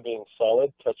 some of them being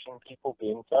solid, touching people,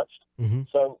 being touched.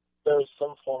 So there is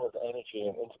some form of energy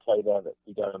and interplay there that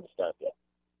we don't understand yet.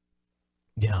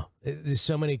 Yeah, there's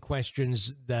so many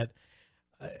questions that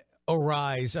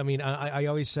arise. I mean, I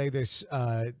always say this,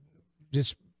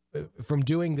 just from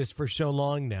doing this for so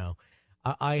long now,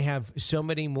 I have so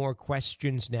many more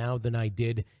questions now than I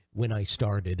did when I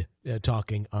started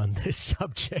talking on this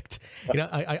subject. You know,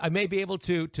 I may be able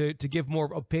to give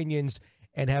more opinions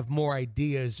and have more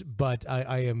ideas, but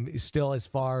I am still as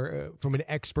far from an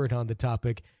expert on the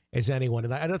topic as anyone.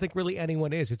 And I don't think really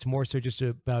anyone is. It's more so just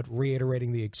about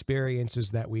reiterating the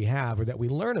experiences that we have or that we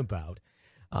learn about,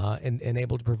 and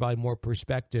able to provide more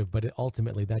perspective. But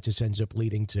ultimately, that just ends up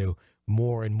leading to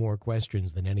more and more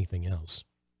questions than anything else.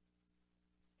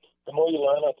 The more you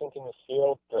learn, I think, in this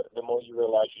field, the more you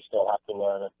realize you still have to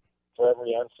learn. And for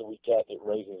every answer we get, it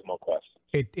raises more questions.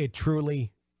 It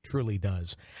truly, truly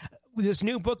does. This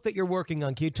new book that you're working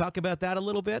on, can you talk about that a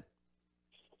little bit?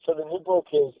 So the new book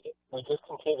is, we just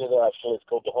completed it actually. It's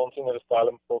called The Haunting of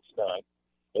Asylum 49.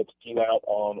 It's due out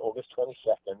on August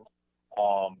 22nd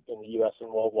in the U.S.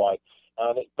 and worldwide.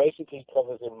 And it basically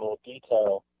covers in more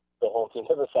detail the Haunting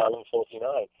of Asylum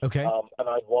 49. Okay. And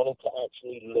I wanted to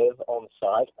actually live on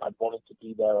site. I wanted to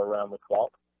be there around the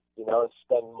clock, you know, and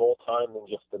spend more time than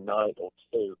just a night or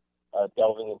two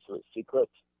delving into its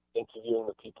secrets, interviewing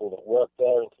the people that work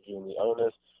there, interviewing the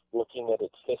owners, looking at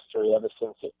its history ever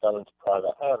since it fell into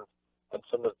private hands, and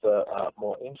some of the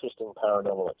more interesting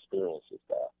paranormal experiences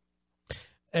there.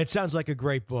 It sounds like a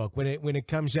great book. When it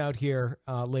comes out here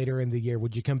later in the year,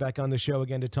 would you come back on the show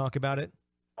again to talk about it?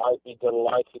 I'd be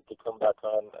delighted to come back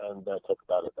on and talk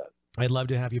about it then. I'd love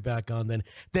to have you back on then.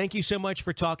 Thank you so much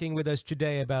for talking with us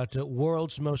today about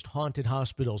world's most haunted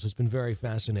hospitals. It's been very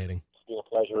fascinating. It's been a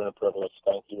pleasure and a privilege.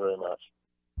 Thank you very much.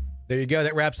 There you go.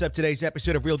 That wraps up today's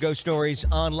episode of Real Ghost Stories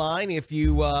Online. If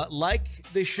you like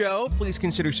the show, please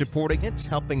consider supporting it,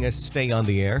 helping us stay on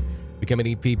the air. Become an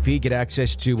EPP, get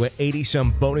access to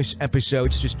 80-some bonus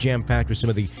episodes, just jam-packed with some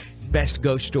of the best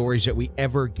ghost stories that we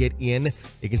ever get in.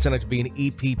 You can sign up to be an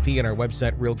EPP on our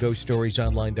website,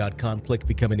 realghoststoriesonline.com. Click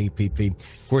Become an EPP.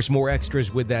 Of course, more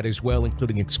extras with that as well,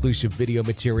 including exclusive video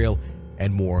material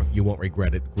and more. You won't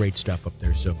regret it. Great stuff up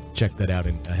there, so check that out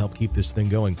and help keep this thing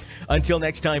going. Until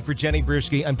next time, for Jenny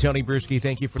Brewski, I'm Tony Brewski.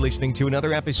 Thank you for listening to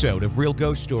another episode of Real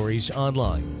Ghost Stories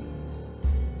Online.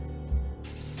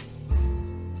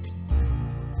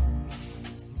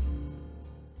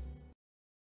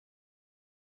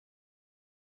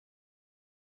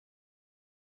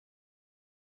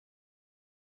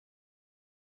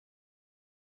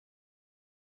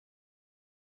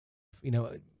 You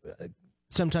know,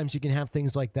 sometimes you can have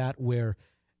things like that where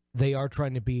they are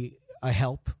trying to be a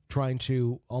help, trying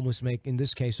to almost make, in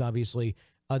this case, obviously,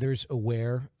 others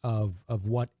aware of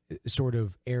what sort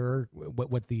of error,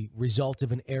 what the result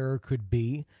of an error could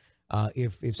be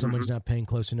if someone's not paying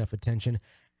close enough attention.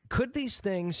 Could these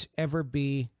things ever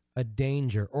be a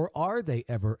danger, or are they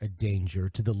ever a danger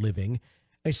to the living,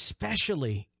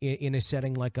 especially in a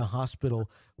setting like a hospital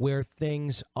where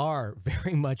things are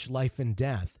very much life and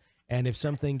death? And if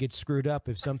something gets screwed up,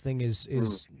 if something is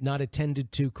not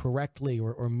attended to correctly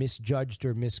or misjudged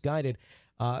or misguided,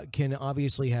 can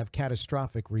obviously have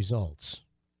catastrophic results.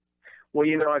 Well,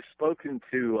 you know, I've spoken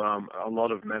to a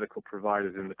lot of medical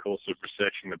providers in the course of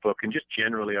researching the book, and just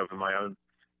generally over my own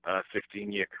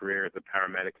 15-year career as a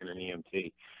paramedic and an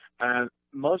EMT.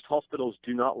 Most hospitals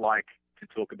do not like to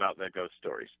talk about their ghost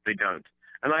stories. They don't.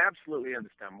 And I absolutely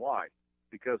understand why,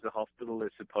 because the hospital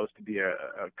is supposed to be a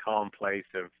calm place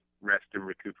of rest and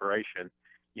recuperation,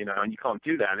 you know, and you can't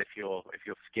do that if you're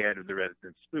scared of the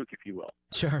resident spook, if you will.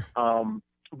 Sure.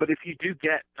 But if you do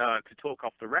get to talk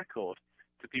off the record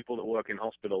to people that work in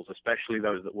hospitals, especially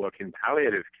those that work in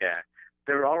palliative care,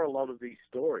 there are a lot of these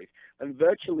stories, and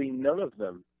virtually none of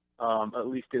them, at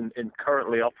least in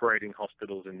currently operating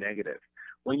hospitals, are negative.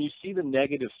 When you see the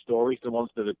negative stories, the ones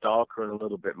that are darker and a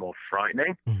little bit more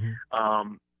frightening,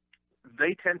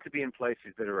 they tend to be in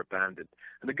places that are abandoned.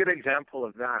 And a good example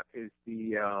of that is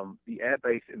the air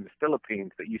base in the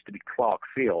Philippines that used to be Clark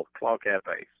Air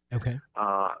Base. Okay.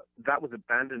 That was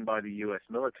abandoned by the U.S.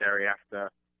 military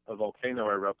after a volcano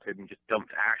erupted and just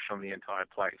dumped ash on the entire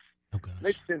place. Oh, gosh.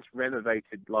 They've since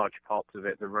renovated large parts of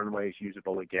it. The runway is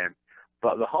usable again.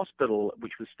 But the hospital,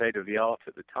 which was state-of-the-art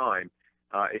at the time,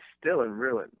 is still in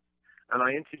ruins. And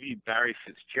I interviewed Barry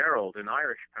Fitzgerald, an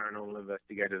Irish paranormal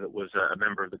investigator that was a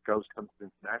member of the Ghost Hunters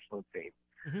International team.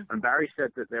 And Barry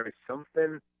said that there is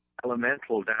something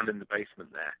elemental down in the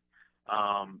basement there.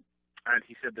 And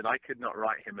he said that I could not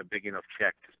write him a big enough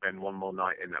check to spend one more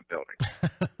night in that building.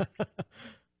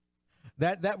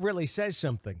 That really says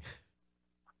something.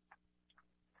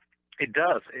 It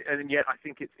does. And yet I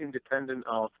think it's independent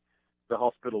of the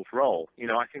hospital's role. You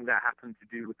know, I think that happened to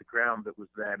do with the ground that was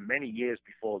there many years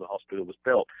before the hospital was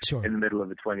built in the middle of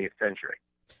the 20th century.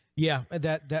 Yeah,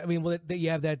 I mean, well, you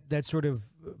have that sort of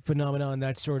phenomenon,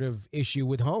 that sort of issue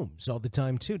with homes all the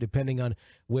time too, depending on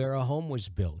where a home was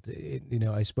built.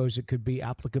 I suppose it could be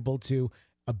applicable to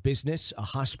a business, a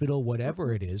hospital,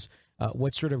 whatever it is.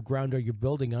 What sort of ground are you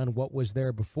building on? What was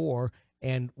there before?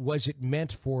 And was it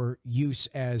meant for use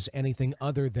as anything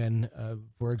other than,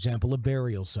 for example, a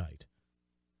burial site?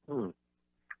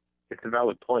 It's a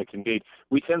valid point, indeed.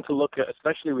 We tend to look at,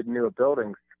 especially with newer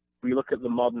buildings, we look at the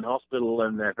modern hospital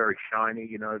and they're very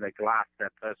shiny, they're glass,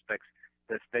 they're perspex,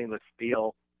 they're stainless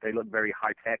steel, they look very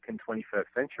high-tech and 21st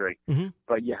century. Mm-hmm.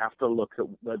 But you have to look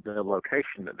at the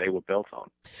location that they were built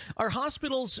on. Are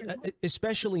hospitals,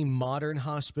 especially modern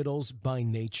hospitals by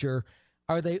nature,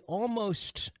 are they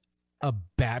almost a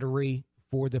battery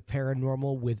for the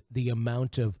paranormal with the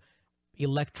amount of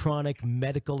electronic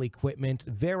medical equipment,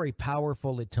 very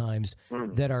powerful at times,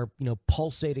 that are,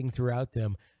 pulsating throughout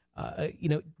them?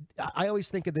 I always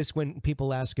think of this when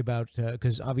people ask about,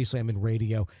 because obviously I'm in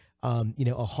radio,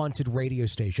 a haunted radio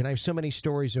station. I have so many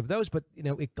stories of those, but,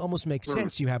 it almost makes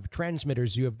sense. You have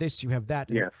transmitters, you have this, you have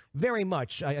that. Yeah. Very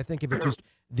much, I think of it just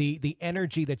the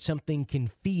energy that something can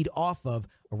feed off of.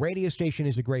 A radio station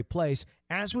is a great place,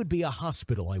 as would be a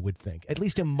hospital, I would think, at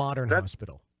least a modern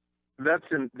hospital. That's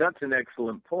an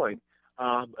excellent point.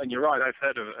 And you're right, I've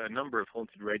heard of a number of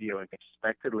haunted radio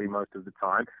unexpectedly most of the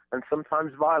time, and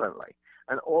sometimes violently.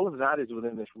 And all of that is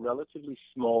within this relatively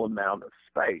small amount of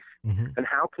space. Mm-hmm. And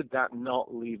how could that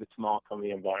not leave its mark on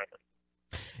the environment?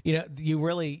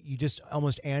 You just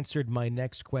almost answered my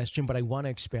next question, but I want to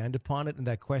expand upon it. And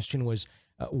that question was,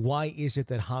 why is it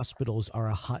that hospitals are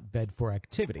a hotbed for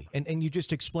activity? And you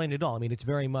just explained it all. I mean, it's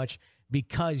very much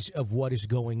because of what is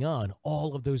going on,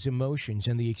 all of those emotions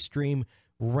and the extreme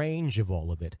range of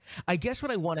all of it. I guess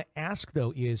what I want to ask,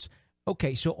 though, is,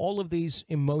 okay, so all of these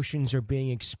emotions are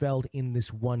being expelled in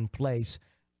this one place.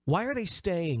 Why are they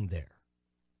staying there?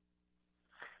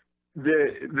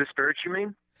 The spirits, you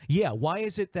mean? Yeah. Why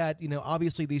is it that,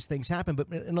 obviously these things happen, but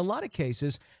in a lot of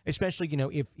cases, especially,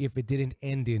 if it didn't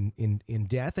end in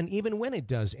death, and even when it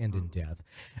does end in death,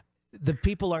 the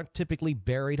people aren't typically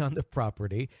buried on the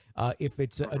property. If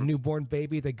it's a newborn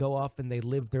baby, they go off and they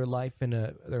live their life in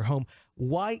their home.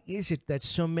 Why is it that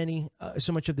so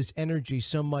much of this energy,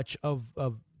 so much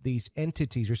of these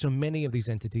entities, or so many of these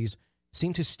entities,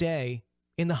 seem to stay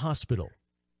in the hospital?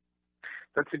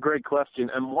 That's a great question.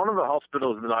 And one of the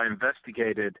hospitals that I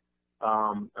investigated,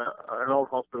 an old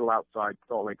hospital outside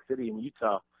Salt Lake City in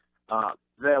Utah,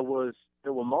 there were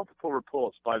multiple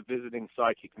reports by visiting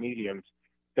psychic mediums.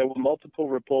 There were multiple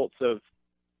reports of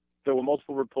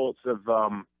a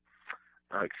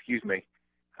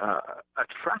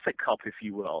traffic cop, if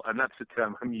you will, and that's the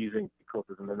term I'm using because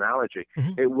as an analogy.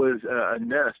 Mm-hmm. It was a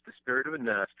nurse, the spirit of a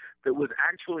nurse, that was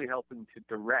actually helping to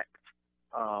direct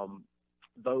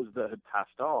those that had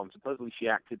passed on. Supposedly she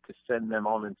acted to send them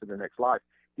on into the next life.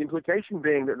 The implication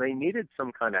being that they needed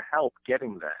some kind of help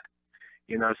getting there.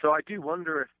 So I do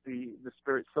wonder if the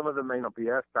spirits, some of them may not be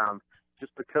earthbound,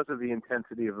 just because of the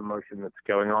intensity of emotion that's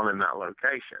going on in that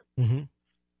location. Mm-hmm.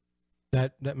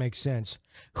 That makes sense.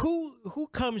 Who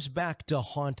comes back to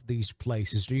haunt these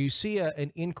places? Do you see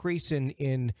an increase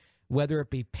in whether it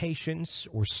be patients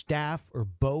or staff or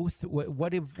both?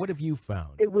 What have you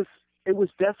found? It was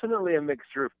definitely a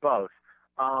mixture of both.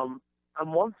 And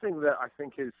one thing that I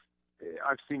think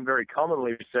I've seen very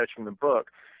commonly researching the book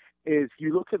is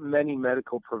you look at many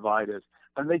medical providers,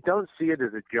 and they don't see it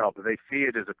as a job. They see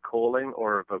it as a calling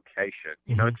or a vocation.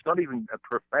 It's not even a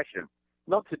profession.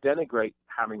 Not to denigrate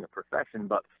having a profession,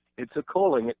 but it's a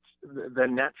calling. They're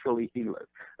naturally healers.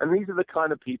 And these are the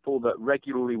kind of people that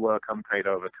regularly work unpaid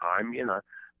overtime,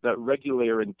 that regularly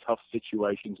are in tough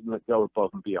situations and that go above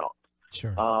and beyond.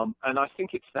 Sure. And I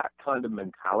think it's that kind of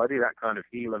mentality, that kind of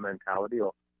healer mentality,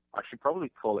 or I should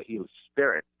probably call it healer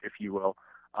spirit, if you will,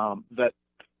 that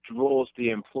draws the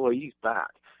employees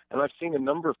back. And I've seen a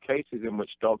number of cases in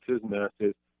which doctors,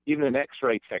 nurses, even an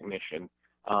X-ray technician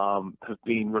have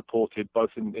been reported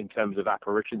both in terms of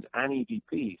apparitions and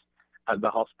EVPs at the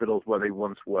hospitals where they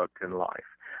once worked in life.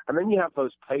 And then you have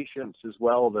those patients as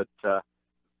well that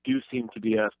do seem to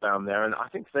be earthbound there, and I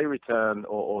think they return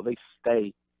or they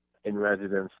stay in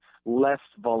residence less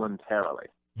voluntarily.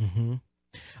 Mm-hmm.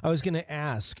 I was going to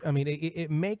ask, I mean,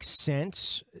 it makes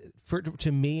sense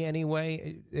to me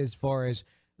anyway, as far as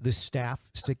the staff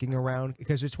sticking around,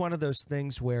 because it's one of those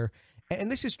things where,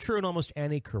 and this is true in almost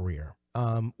any career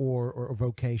or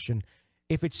vocation,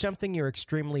 if it's something you're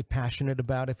extremely passionate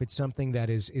about, if it's something that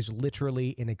is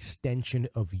literally an extension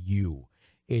of you,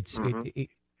 it's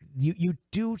you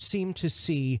do seem to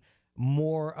see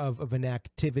more of an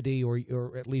activity,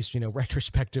 or at least,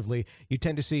 retrospectively, you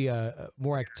tend to see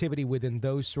more activity within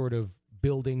those sort of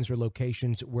buildings or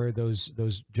locations where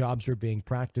those jobs are being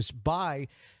practiced by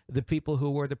the people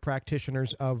who are the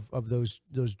practitioners of those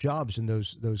jobs and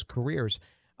those careers,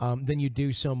 than you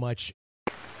do so much.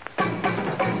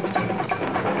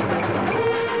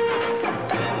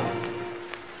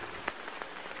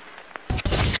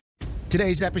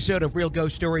 Today's episode of Real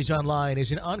Ghost Stories Online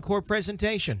is an encore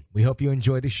presentation. We hope you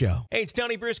enjoy the show. Hey, it's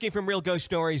Tony Bruschi from Real Ghost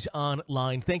Stories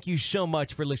Online. Thank you so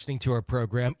much for listening to our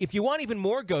program. If you want even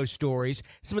more ghost stories,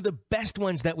 some of the best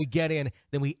ones that we get in,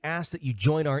 then we ask that you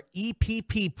join our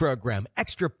EPP program,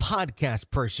 Extra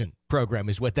Podcast Person program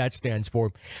is what that stands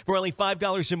for. For only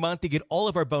 $5 a month, you get all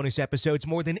of our bonus episodes,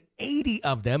 more than 80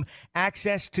 of them,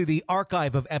 access to the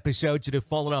archive of episodes that have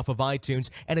fallen off of iTunes,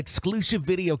 and exclusive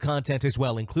video content as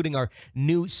well, including our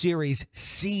new series,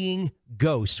 Seeing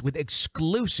Ghosts, with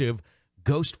exclusive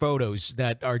ghost photos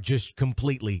that are just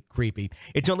completely creepy.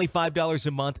 It's only $5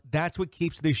 a month. That's what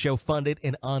keeps this show funded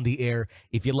and on the air.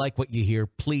 If you like what you hear,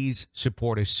 please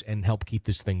support us and help keep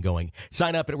this thing going.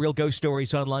 Sign up at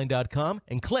realghoststoriesonline.com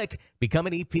and click Become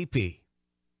an EPP.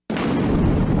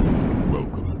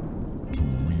 Welcome to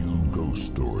Real Ghost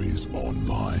Stories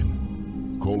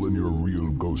Online. Call in your real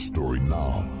ghost story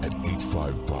now at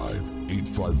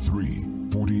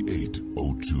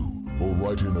 855-853-4802. Or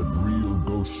write in at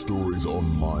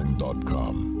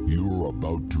realghoststoriesonline.com. You're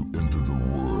about to enter the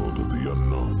world of the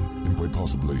unknown, and quite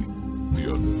possibly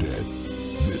the undead.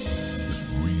 This is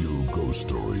Real Ghost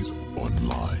Stories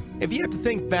Online. If you have to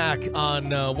think back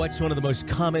on what's one of the most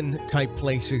common type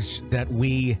places that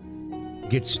we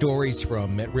get stories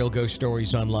from at Real Ghost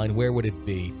Stories Online, where would it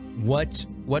be? What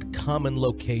common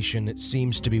location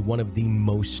seems to be one of the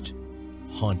most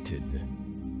haunted?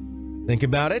 Think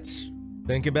about it.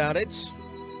 Think about it.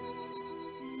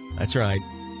 That's right.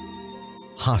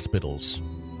 Hospitals.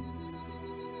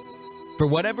 For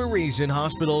whatever reason,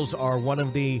 hospitals are one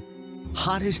of the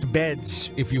hottest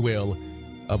beds, if you will,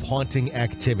 of haunting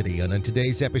activity. And on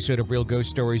today's episode of Real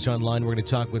Ghost Stories Online, we're going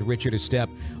to talk with Richard Estep,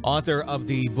 author of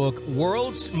the book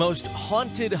World's Most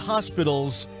Haunted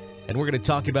Hospitals. And we're going to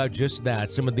talk about just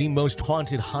that, some of the most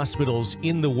haunted hospitals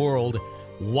in the world,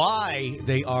 why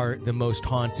they are the most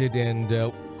haunted, and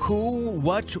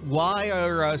why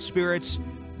are spirits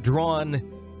drawn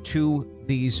to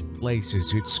these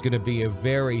places. It's going to be a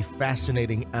very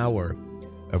fascinating hour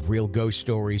of Real Ghost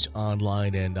Stories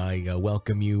Online, and I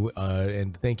welcome you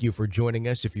and thank you for joining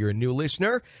us. If you're a new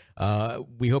listener,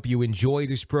 we hope you enjoy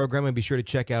this program, and be sure to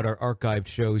check out our archived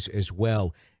shows as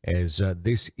well, as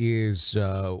this is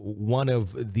one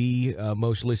of the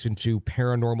most listened to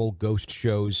paranormal ghost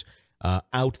shows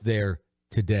out there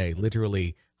today.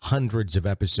 Literally hundreds of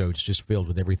episodes just filled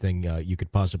with everything you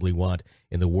could possibly want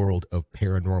in the world of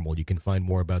paranormal. You can find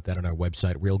more about that on our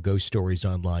website,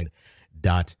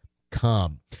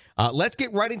 realghoststoriesonline.com. Let's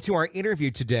get right into our interview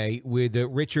today with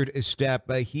Richard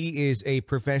Estep. He is a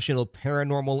professional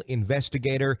paranormal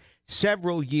investigator,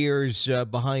 several years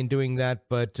behind doing that,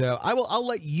 but I'll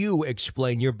let you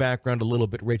explain your background a little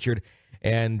bit, Richard,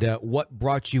 and what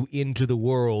brought you into the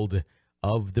world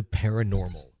of the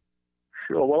paranormal.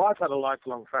 Sure. Well, I've had a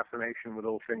lifelong fascination with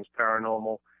all things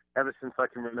paranormal. Ever since I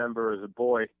can remember as a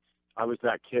boy, I was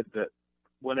that kid that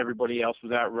when everybody else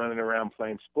was out running around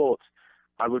playing sports,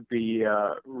 I would be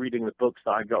reading the books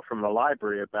that I got from the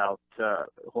library about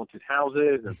haunted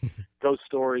houses and ghost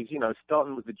stories,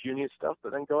 starting with the junior stuff,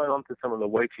 but then going on to some of the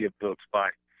weightier books by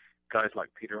guys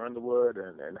like Peter Underwood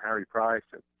and Harry Price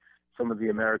and some of the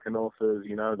American authors,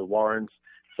 the Warrens.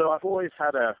 So I've always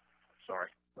had a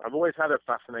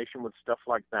fascination with stuff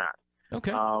like that.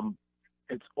 Okay.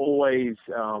 It's always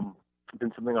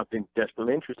been something I've been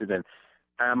desperately interested in.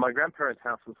 And my grandparents'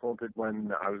 house was haunted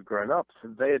when I was growing up, so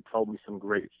they had told me some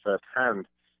great first-hand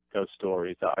ghost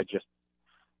stories that I just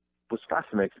was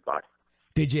fascinated by.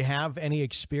 Did you have any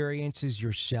experiences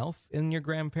yourself in your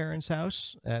grandparents'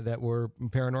 house that were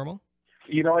paranormal?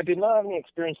 I did not have any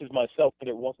experiences myself, but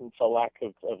it wasn't for lack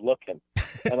of looking.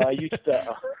 And I used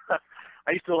to...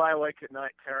 I used to lie awake at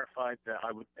night terrified that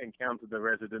I would encounter the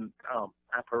resident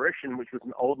apparition, which was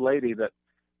an old lady that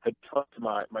had tucked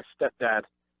my stepdad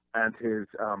and his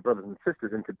brothers and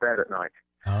sisters into bed at night.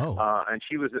 Oh. And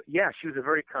she was a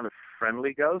very kind of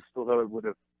friendly ghost, although it would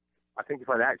have, I think if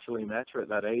I'd actually met her at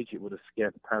that age, it would have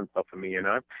scared the pants off of me,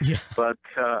 Yeah. But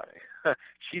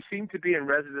she seemed to be in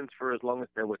residence for as long as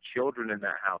there were children in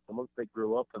that house. And once they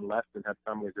grew up and left and had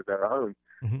families of their own,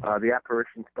 the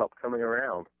apparition stopped coming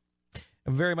around.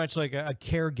 Very much like a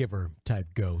caregiver type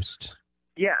ghost.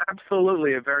 Yeah,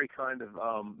 absolutely. A very kind of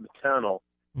maternal,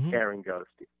 caring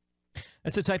ghost.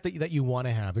 That's the type that you want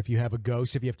to have. If you have a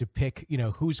ghost, if you have to pick,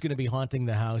 who's going to be haunting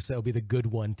the house, that would be the good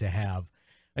one to have.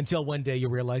 Until one day you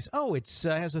realize, oh, it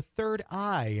has a third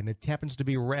eye and it happens to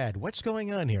be red. What's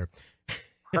going on here?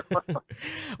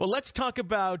 Well, let's talk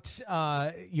about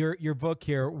your book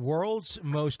here, World's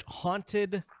Most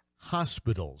Haunted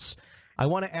Hospitals. I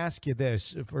want to ask you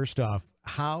this first off: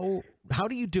 how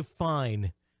do you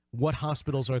define what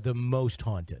hospitals are the most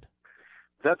haunted?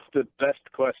 That's the best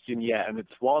question yet, and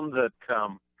it's one that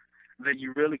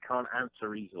you really can't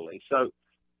answer easily. So,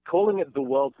 calling it the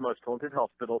world's most haunted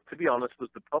hospital, to be honest, was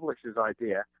the publisher's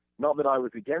idea. Not that I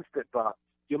was against it, but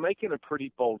you're making a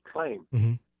pretty bold claim.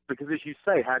 Mm-hmm. Because as you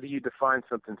say, how do you define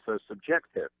something so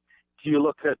subjective? Do you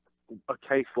look at a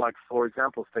case like, for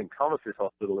example, St. Thomas's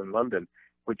Hospital in London,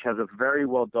 which has a very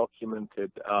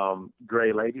well-documented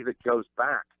grey lady that goes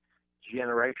back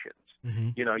generations? Mm-hmm.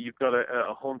 You've got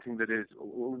a haunting that is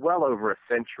well over a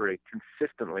century,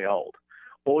 consistently old.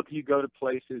 Or do you go to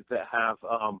places that have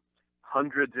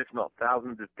hundreds, if not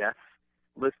thousands, of deaths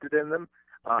listed in them,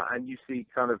 and you see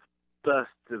kind of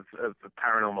bursts of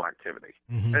paranormal activity?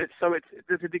 Mm-hmm. And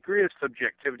there's a degree of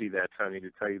subjectivity there, Tony, to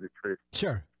tell you the truth.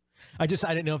 Sure. I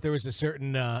didn't know if there was a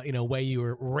certain way you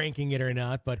were ranking it or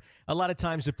not, but a lot of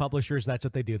times the publishers, that's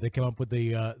what they do. They come up with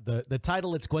the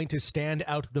title it's going to stand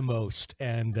out the most,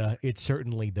 and it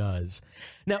certainly does.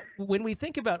 Now, when we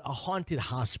think about a haunted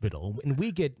hospital, and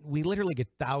we literally get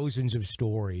thousands of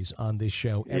stories on this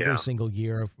show every single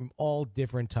year from all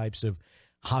different types of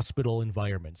hospital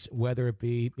environments, whether it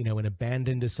be, an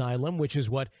abandoned asylum, which is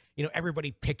what, everybody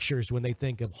pictures when they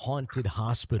think of haunted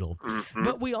hospital. Mm-hmm.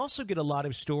 But we also get a lot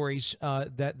of stories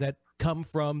that come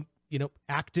from,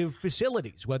 active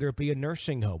facilities, whether it be a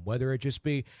nursing home, whether it just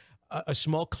be a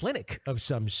small clinic of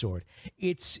some sort.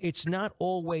 It's not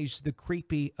always the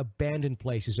creepy abandoned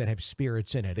places that have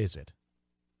spirits in it, is it?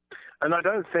 And I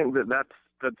don't think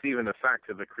that's even a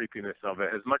factor, the creepiness of it,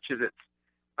 as much as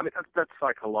that's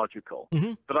psychological.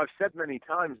 Mm-hmm. But I've said many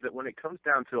times that when it comes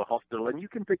down to a hospital, and you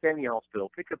can pick any hospital,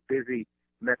 pick a busy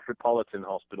metropolitan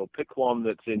hospital, pick one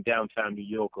that's in downtown New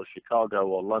York or Chicago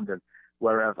or London,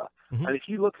 wherever. Mm-hmm. And if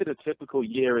you look at a typical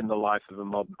year in the life of a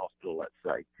modern hospital, let's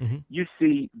say, mm-hmm. you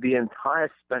see the entire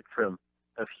spectrum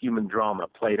of human drama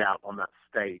played out on that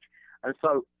stage. And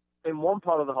so in one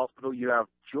part of the hospital, you have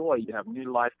joy, you have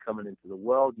new life coming into the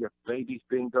world, you have babies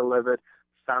being delivered,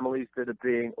 families that are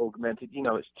being augmented.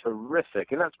 It's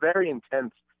terrific. And that's very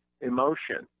intense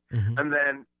emotion. Mm-hmm. And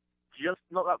then just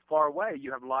not that far away,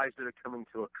 you have lives that are coming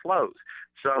to a close.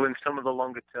 So in some of the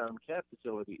longer-term care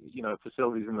facilities,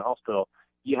 facilities in the hospital,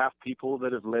 you have people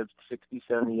that have lived 60,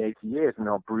 70, 80 years and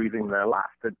are breathing their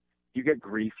last. And you get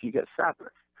grief, you get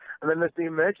sadness. And then there's the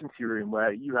emergency room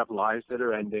where you have lives that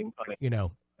are ending.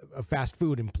 A fast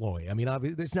food employee. I mean,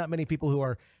 obviously, there's not many people who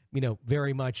are,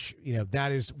 very much,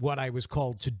 that is what I was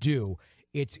called to do.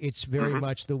 It's very mm-hmm.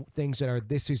 much the things that are,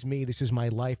 this is me, this is my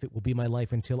life, it will be my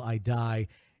life until I die.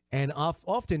 And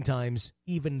oftentimes,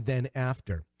 even then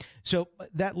after. So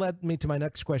that led me to my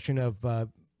next question of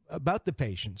about the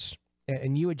patients.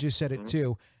 And you had just said it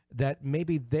too, that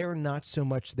maybe they're not so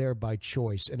much there by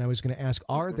choice. And I was going to ask,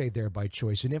 are they there by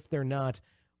choice? And if they're not,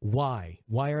 why?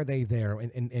 Why are they there?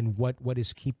 And what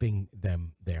is keeping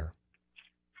them there?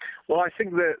 Well, I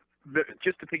think that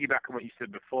just to piggyback on what you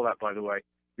said before that, by the way,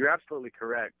 you're absolutely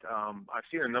correct. I've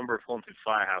seen a number of haunted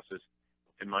firehouses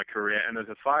in my career, and as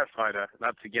a firefighter,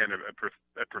 that's again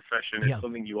a profession. It's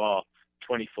something you are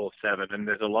 24/7, and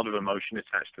there's a lot of emotion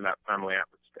attached to that family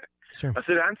atmosphere. Sure.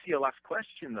 So to answer your last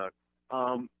question, though,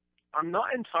 I'm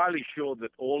not entirely sure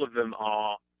that all of them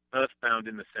are earthbound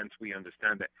in the sense we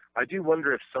understand it. I do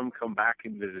wonder if some come back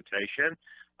in visitation,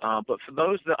 but for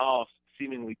those that are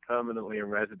seemingly permanently in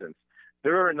residence,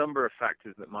 there are a number of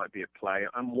factors that might be at play,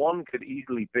 and one could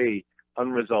easily be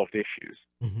unresolved issues,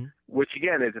 mm-hmm. which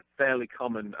again is a fairly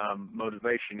common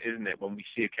motivation, isn't it, when we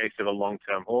see a case of a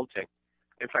long-term haunting.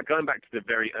 In fact, going back to the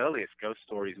very earliest ghost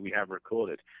stories we have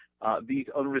recorded, these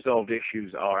unresolved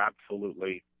issues are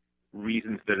absolutely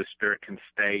reasons that a spirit can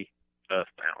stay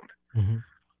earthbound. Mm-hmm.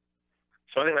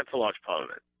 So I think that's a large part of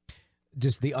it.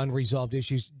 Just the unresolved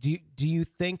issues. Do you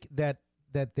think that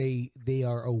they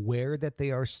are aware that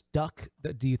they are stuck?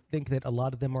 Do you think that a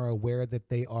lot of them are aware that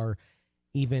they are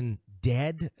even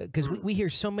dead? Because we hear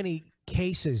so many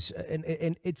cases, and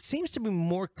it seems to be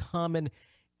more common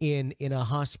in a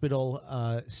hospital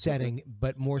setting,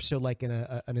 but more so like in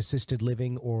an assisted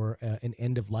living or an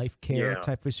end-of-life care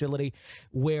type facility,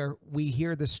 where we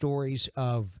hear the stories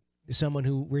of someone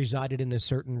who resided in a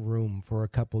certain room for a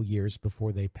couple years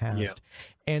before they passed.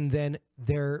 And then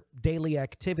their daily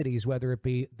activities, whether it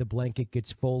be the blanket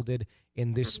gets folded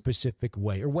in this specific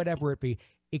way or whatever it be,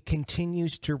 it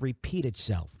continues to repeat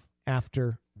itself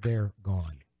after they're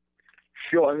gone?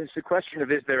 Sure, and it's a question of,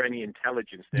 is there any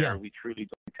intelligence there? Yeah. Are we truly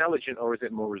intelligent, or is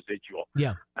it more residual?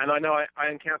 Yeah. And I know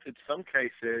I encountered some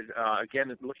cases,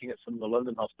 again, looking at some of the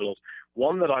London hospitals.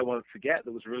 One that I won't forget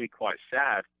that was really quite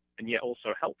sad and yet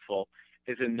also helpful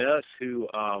is a nurse who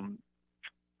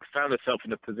found herself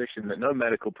in a position that no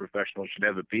medical professional should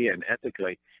ever be in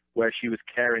ethically, where she was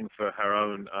caring for her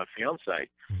own fiance.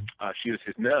 She was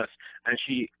his nurse, and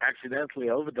she accidentally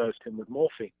overdosed him with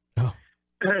morphine. Oh.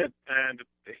 And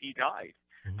he died.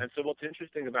 And so what's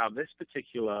interesting about this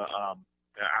particular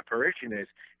apparition is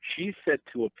she's said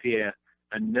to appear,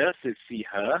 and nurses see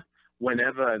her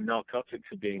whenever narcotics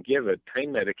are being given,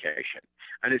 pain medication.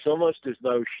 And it's almost as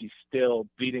though she's still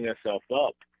beating herself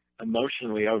up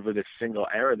emotionally over this single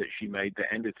error that she made that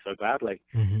ended so badly.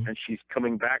 And she's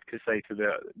coming back to say to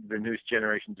the newest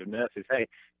generations of nurses, hey,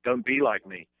 don't be like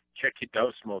me. Check your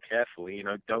dose more carefully. You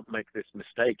know, don't make this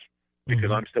mistake, because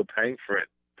I'm still paying for it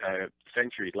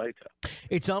centuries later.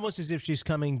 It's almost as if she's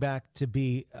coming back to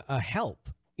be a help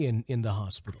in the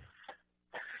hospital.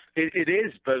 It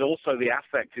is, but also the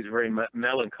affect is very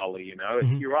melancholy, you know.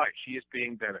 You're right, she is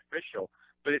being beneficial,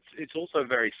 but it's also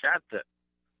very sad that,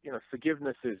 you know,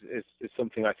 forgiveness is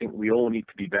something I think we all need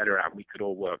to be better at, and we could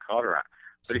all work harder at.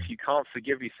 But if you can't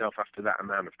forgive yourself after that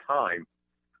amount of time,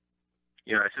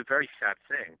 you know, it's a very sad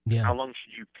thing. Yeah. How long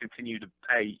should you continue to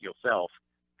pay yourself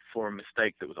for a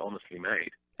mistake that was honestly made?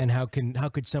 And how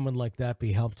could someone like that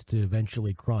be helped to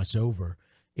eventually cross over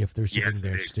if they're sitting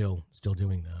there still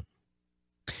doing that?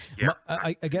 Yeah,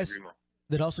 I guess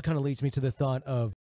that also kind of leads me to the thought of